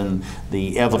involved in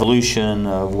the evolution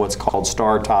of what's called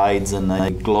star tides and the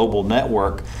global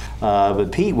network.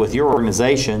 But Pete, with your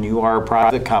organization, you are a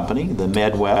private company, the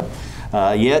Medweb.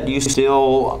 Yet you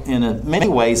still, in many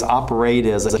ways, operate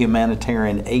as a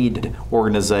humanitarian aid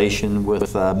organization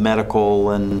with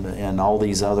medical and all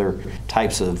these other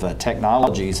types of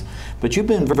technologies. But you've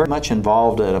been very much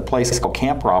involved at a place called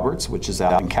Camp Roberts, which is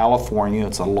out in California.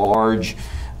 It's a large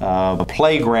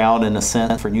playground, in a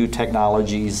sense, for new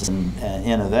technologies and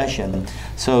innovation.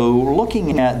 So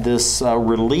looking at this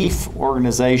relief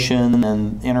organization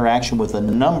and interaction with a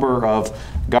number of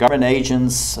government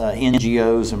agents,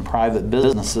 NGOs, and private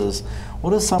businesses,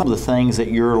 what are some of the things that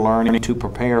you're learning to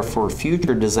prepare for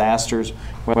future disasters,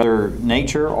 whether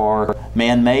nature or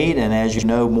man-made? And as you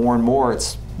know, more and more,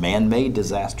 it's man-made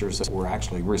disasters that we're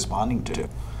actually responding to.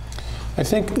 I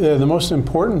think the most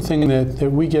important thing that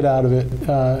we get out of it,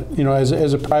 you know,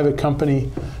 as a private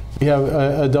company, we have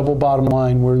a double bottom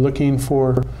line. We're looking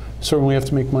for, certainly we have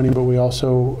to make money, but we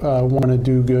also want to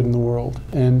do good in the world.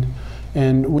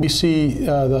 And we see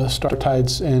the Star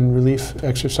Tides and relief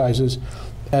exercises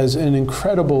as an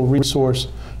incredible resource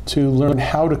to learn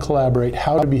how to collaborate,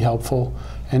 how to be helpful,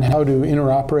 and how to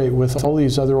interoperate with all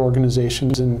these other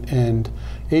organizations and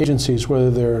agencies,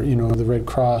 whether they're, you know, the Red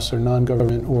Cross or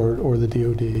non-government or the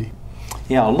DoD.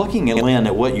 Yeah, looking at Lynn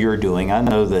at what you're doing, I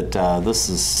know that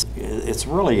it's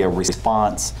really a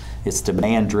response. It's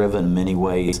demand-driven in many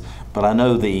ways, but I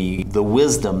know the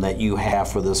wisdom that you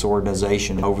have for this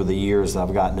organization over the years that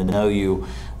I've gotten to know you,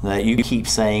 that you keep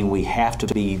saying we have to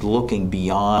be looking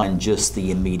beyond just the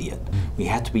immediate. We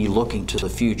have to be looking to the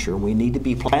future. We need to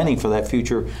be planning for that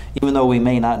future, even though we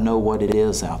may not know what it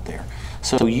is out there.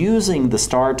 So using the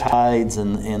Star Tides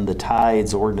and the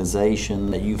Tides organization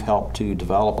that you've helped to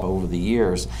develop over the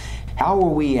years, how are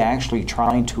we actually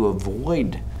trying to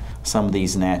avoid some of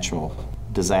these natural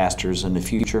disasters in the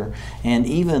future, and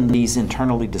even these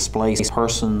internally displaced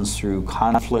persons through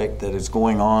conflict that is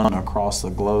going on across the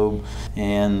globe,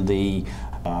 and the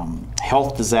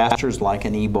health disasters like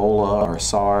an Ebola or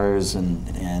SARS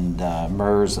and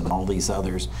MERS and all these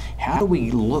others? How do we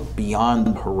look beyond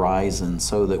the horizon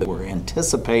so that we're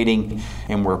anticipating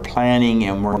and we're planning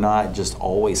and we're not just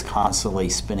always constantly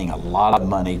spending a lot of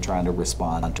money trying to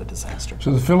respond to disaster?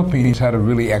 So the Philippines had a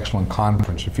really excellent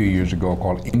conference a few years ago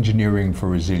called Engineering for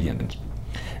Resilience.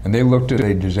 And they looked at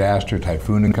a disaster,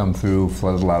 typhoon had come through,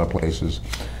 flooded a lot of places.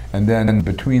 And then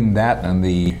between that and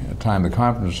the time the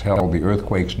conference was held, the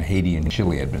earthquakes in Haiti and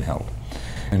Chile had been held.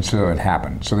 And so it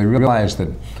happened. So they realized that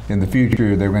in the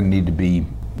future they're going to need to be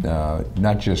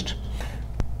not just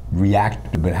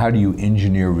reactive, but how do you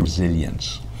engineer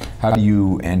resilience? How do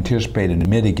you anticipate and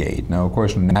mitigate? Now, of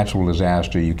course, in a natural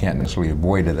disaster, you can't necessarily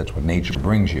avoid it. That's what nature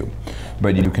brings you.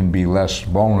 But you can be less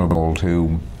vulnerable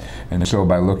to, and so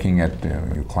by looking at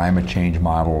climate change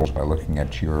models, by looking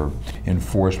at your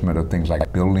enforcement of things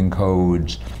like building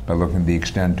codes, by looking at the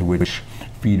extent to which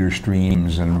feeder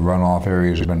streams and runoff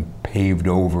areas have been paved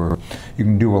over, you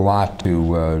can do a lot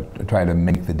to try to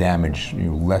make the damage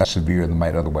less severe than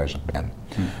might otherwise have been.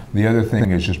 The other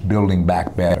thing is just building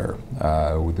back better.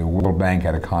 The World Bank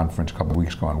had a conference a couple of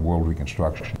weeks ago on world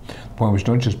reconstruction. The point was,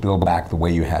 don't just build back the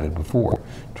way you had it before.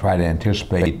 Try to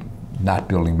anticipate not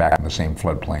building back in the same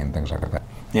floodplain, things like that.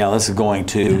 Yeah, this is going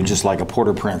to just like a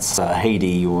Port-au-Prince,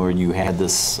 Haiti, where you had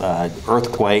this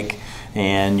earthquake,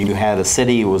 and you had a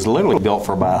city that was literally built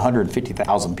for about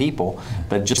 150,000 people,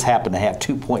 but it just happened to have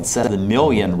 2.7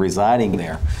 million residing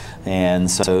there. And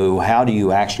so how do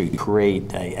you actually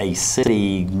create a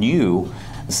city new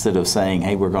instead of saying,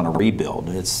 hey, we're going to rebuild?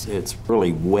 It's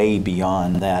really way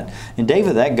beyond that. And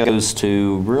David, that goes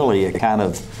to really a kind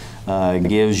of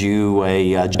gives you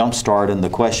a jump start in the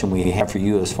question we have for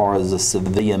you as far as the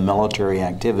civilian military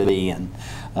activity and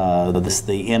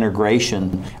the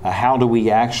integration. How do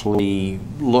we actually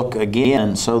look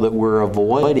again so that we're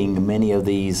avoiding many of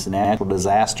these natural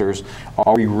disasters?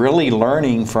 Are we really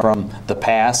learning from the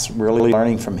past, really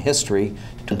learning from history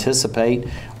to anticipate?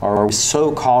 Or are we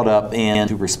so caught up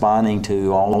in responding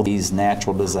to all of these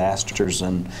natural disasters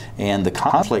and the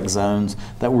conflict zones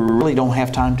that we really don't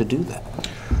have time to do that?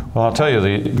 Well, I'll tell you,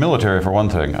 the military, for one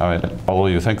thing, I mean, although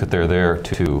you think that they're there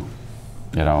to,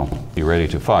 be ready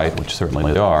to fight, which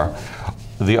certainly they are,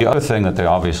 the other thing that they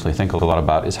obviously think a lot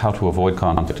about is how to avoid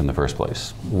conflict in the first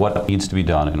place. What needs to be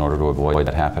done in order to avoid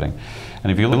that happening.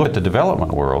 And if you look at the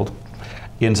development world,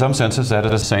 in some senses, that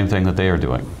is the same thing that they are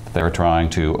doing. They're trying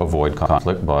to avoid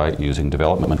conflict by using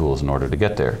development tools in order to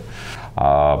get there.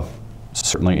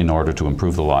 Certainly in order to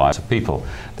improve the lives of people.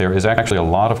 There is actually a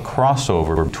lot of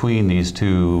crossover between these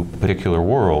two particular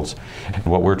worlds. And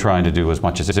what we're trying to do as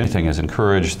much as anything is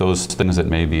encourage those things that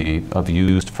may be of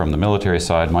use from the military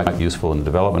side might be useful in the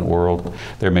development world.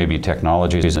 There may be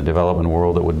technologies in the development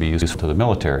world that would be useful to the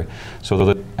military. So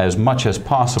that as much as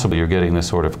possible you're getting this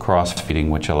sort of cross-feeding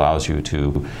which allows you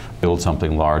to build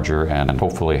something larger and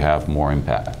hopefully have more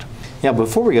impact. Yeah,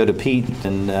 before we go to Pete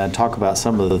and talk about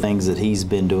some of the things that he's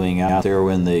been doing out there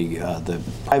in the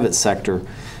private sector,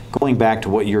 going back to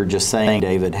what you were just saying,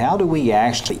 David, how do we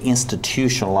actually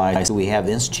institutionalize? Do we have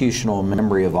institutional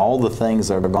memory of all the things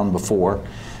that have gone before?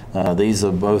 These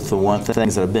are both the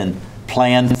things that have been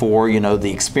planned for,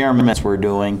 the experiments we're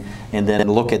doing, and then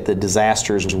look at the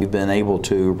disasters we've been able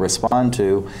to respond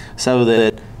to so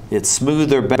that it's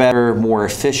smoother, better, more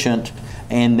efficient,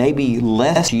 and maybe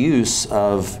less use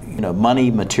of money,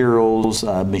 materials,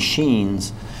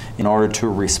 machines in order to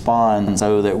respond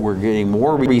so that we're getting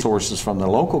more resources from the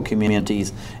local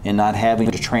communities and not having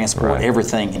to transport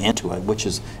everything into it, which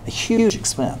is a huge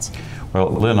expense.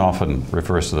 Well, Lynn often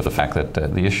refers to the fact that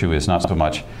the issue is not so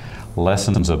much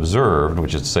lessons observed,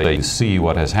 which is to say you see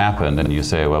what has happened and you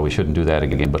say, well, we shouldn't do that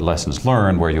again, but lessons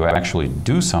learned where you actually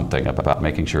do something about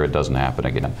making sure it doesn't happen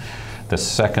again. The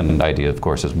second idea, of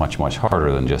course, is much, much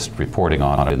harder than just reporting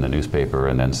on it in the newspaper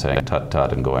and then saying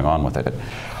tut-tut and going on with it.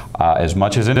 As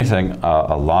much as anything,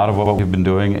 a lot of what we've been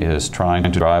doing is trying to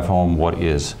drive home what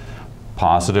is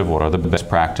positive, what are the best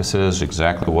practices,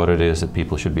 exactly what it is that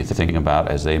people should be thinking about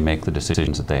as they make the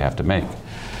decisions that they have to make.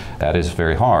 That is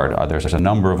very hard. There's a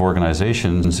number of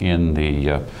organizations in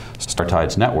the Star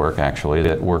Tides network, actually,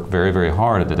 that work very, very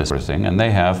hard at this sort of thing, and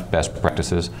they have best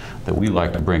practices that we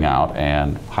like to bring out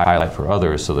and highlight for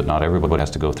others so that not everybody has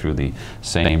to go through the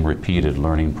same repeated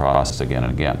learning process again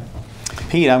and again.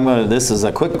 Pete, this is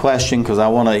a quick question because I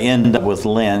want to end up with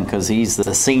Lynn because he's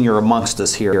the senior amongst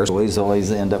us here, so he's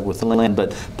always end up with Lynn.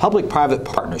 But public-private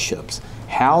partnerships,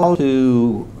 how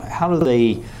do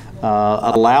they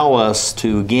allow us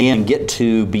to, again, get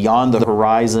to beyond the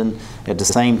horizon, at the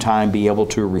same time be able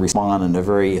to respond in a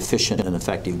very efficient and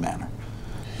effective manner?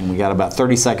 And we got about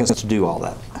 30 seconds to do all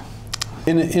that.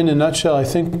 In a nutshell, I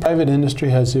think private industry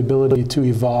has the ability to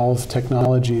evolve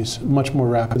technologies much more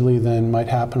rapidly than might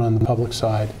happen on the public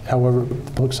side. However,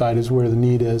 the public side is where the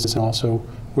need is and also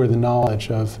where the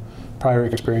knowledge of prior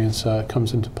experience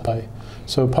comes into play.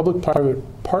 So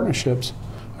public-private partnerships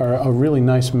are a really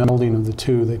nice melding of the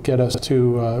two that get us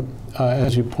to,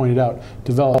 as you pointed out,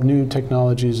 develop new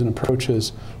technologies and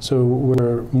approaches so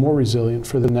we're more resilient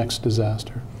for the next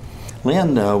disaster.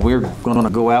 Lynn, we're going to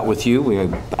go out with you. We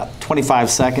have about 25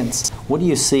 seconds. What do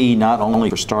you see not only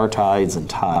for Star Tides and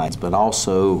Tides, but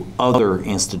also other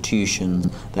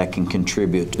institutions that can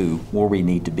contribute to where we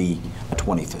need to be by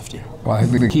 2050? Well, I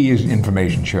think the key is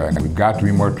information sharing. We've got to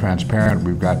be more transparent.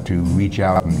 We've got to reach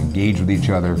out and engage with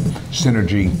each other.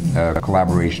 Synergy,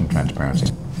 collaboration,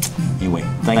 transparency. Anyway,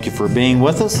 thank you for being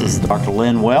with us. This is Dr.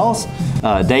 Lynn Wells.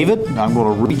 David, I'm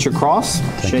going to reach across,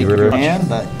 shake your hand.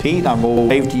 Pete, I'm going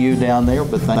to wave to you down there,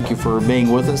 but thank you for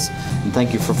being with us. And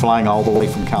thank you for flying all the way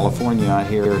from California out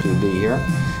here to be here.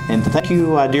 And thank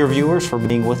you, dear viewers, for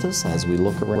being with us as we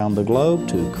look around the globe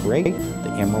to create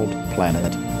the Emerald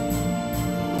Planet.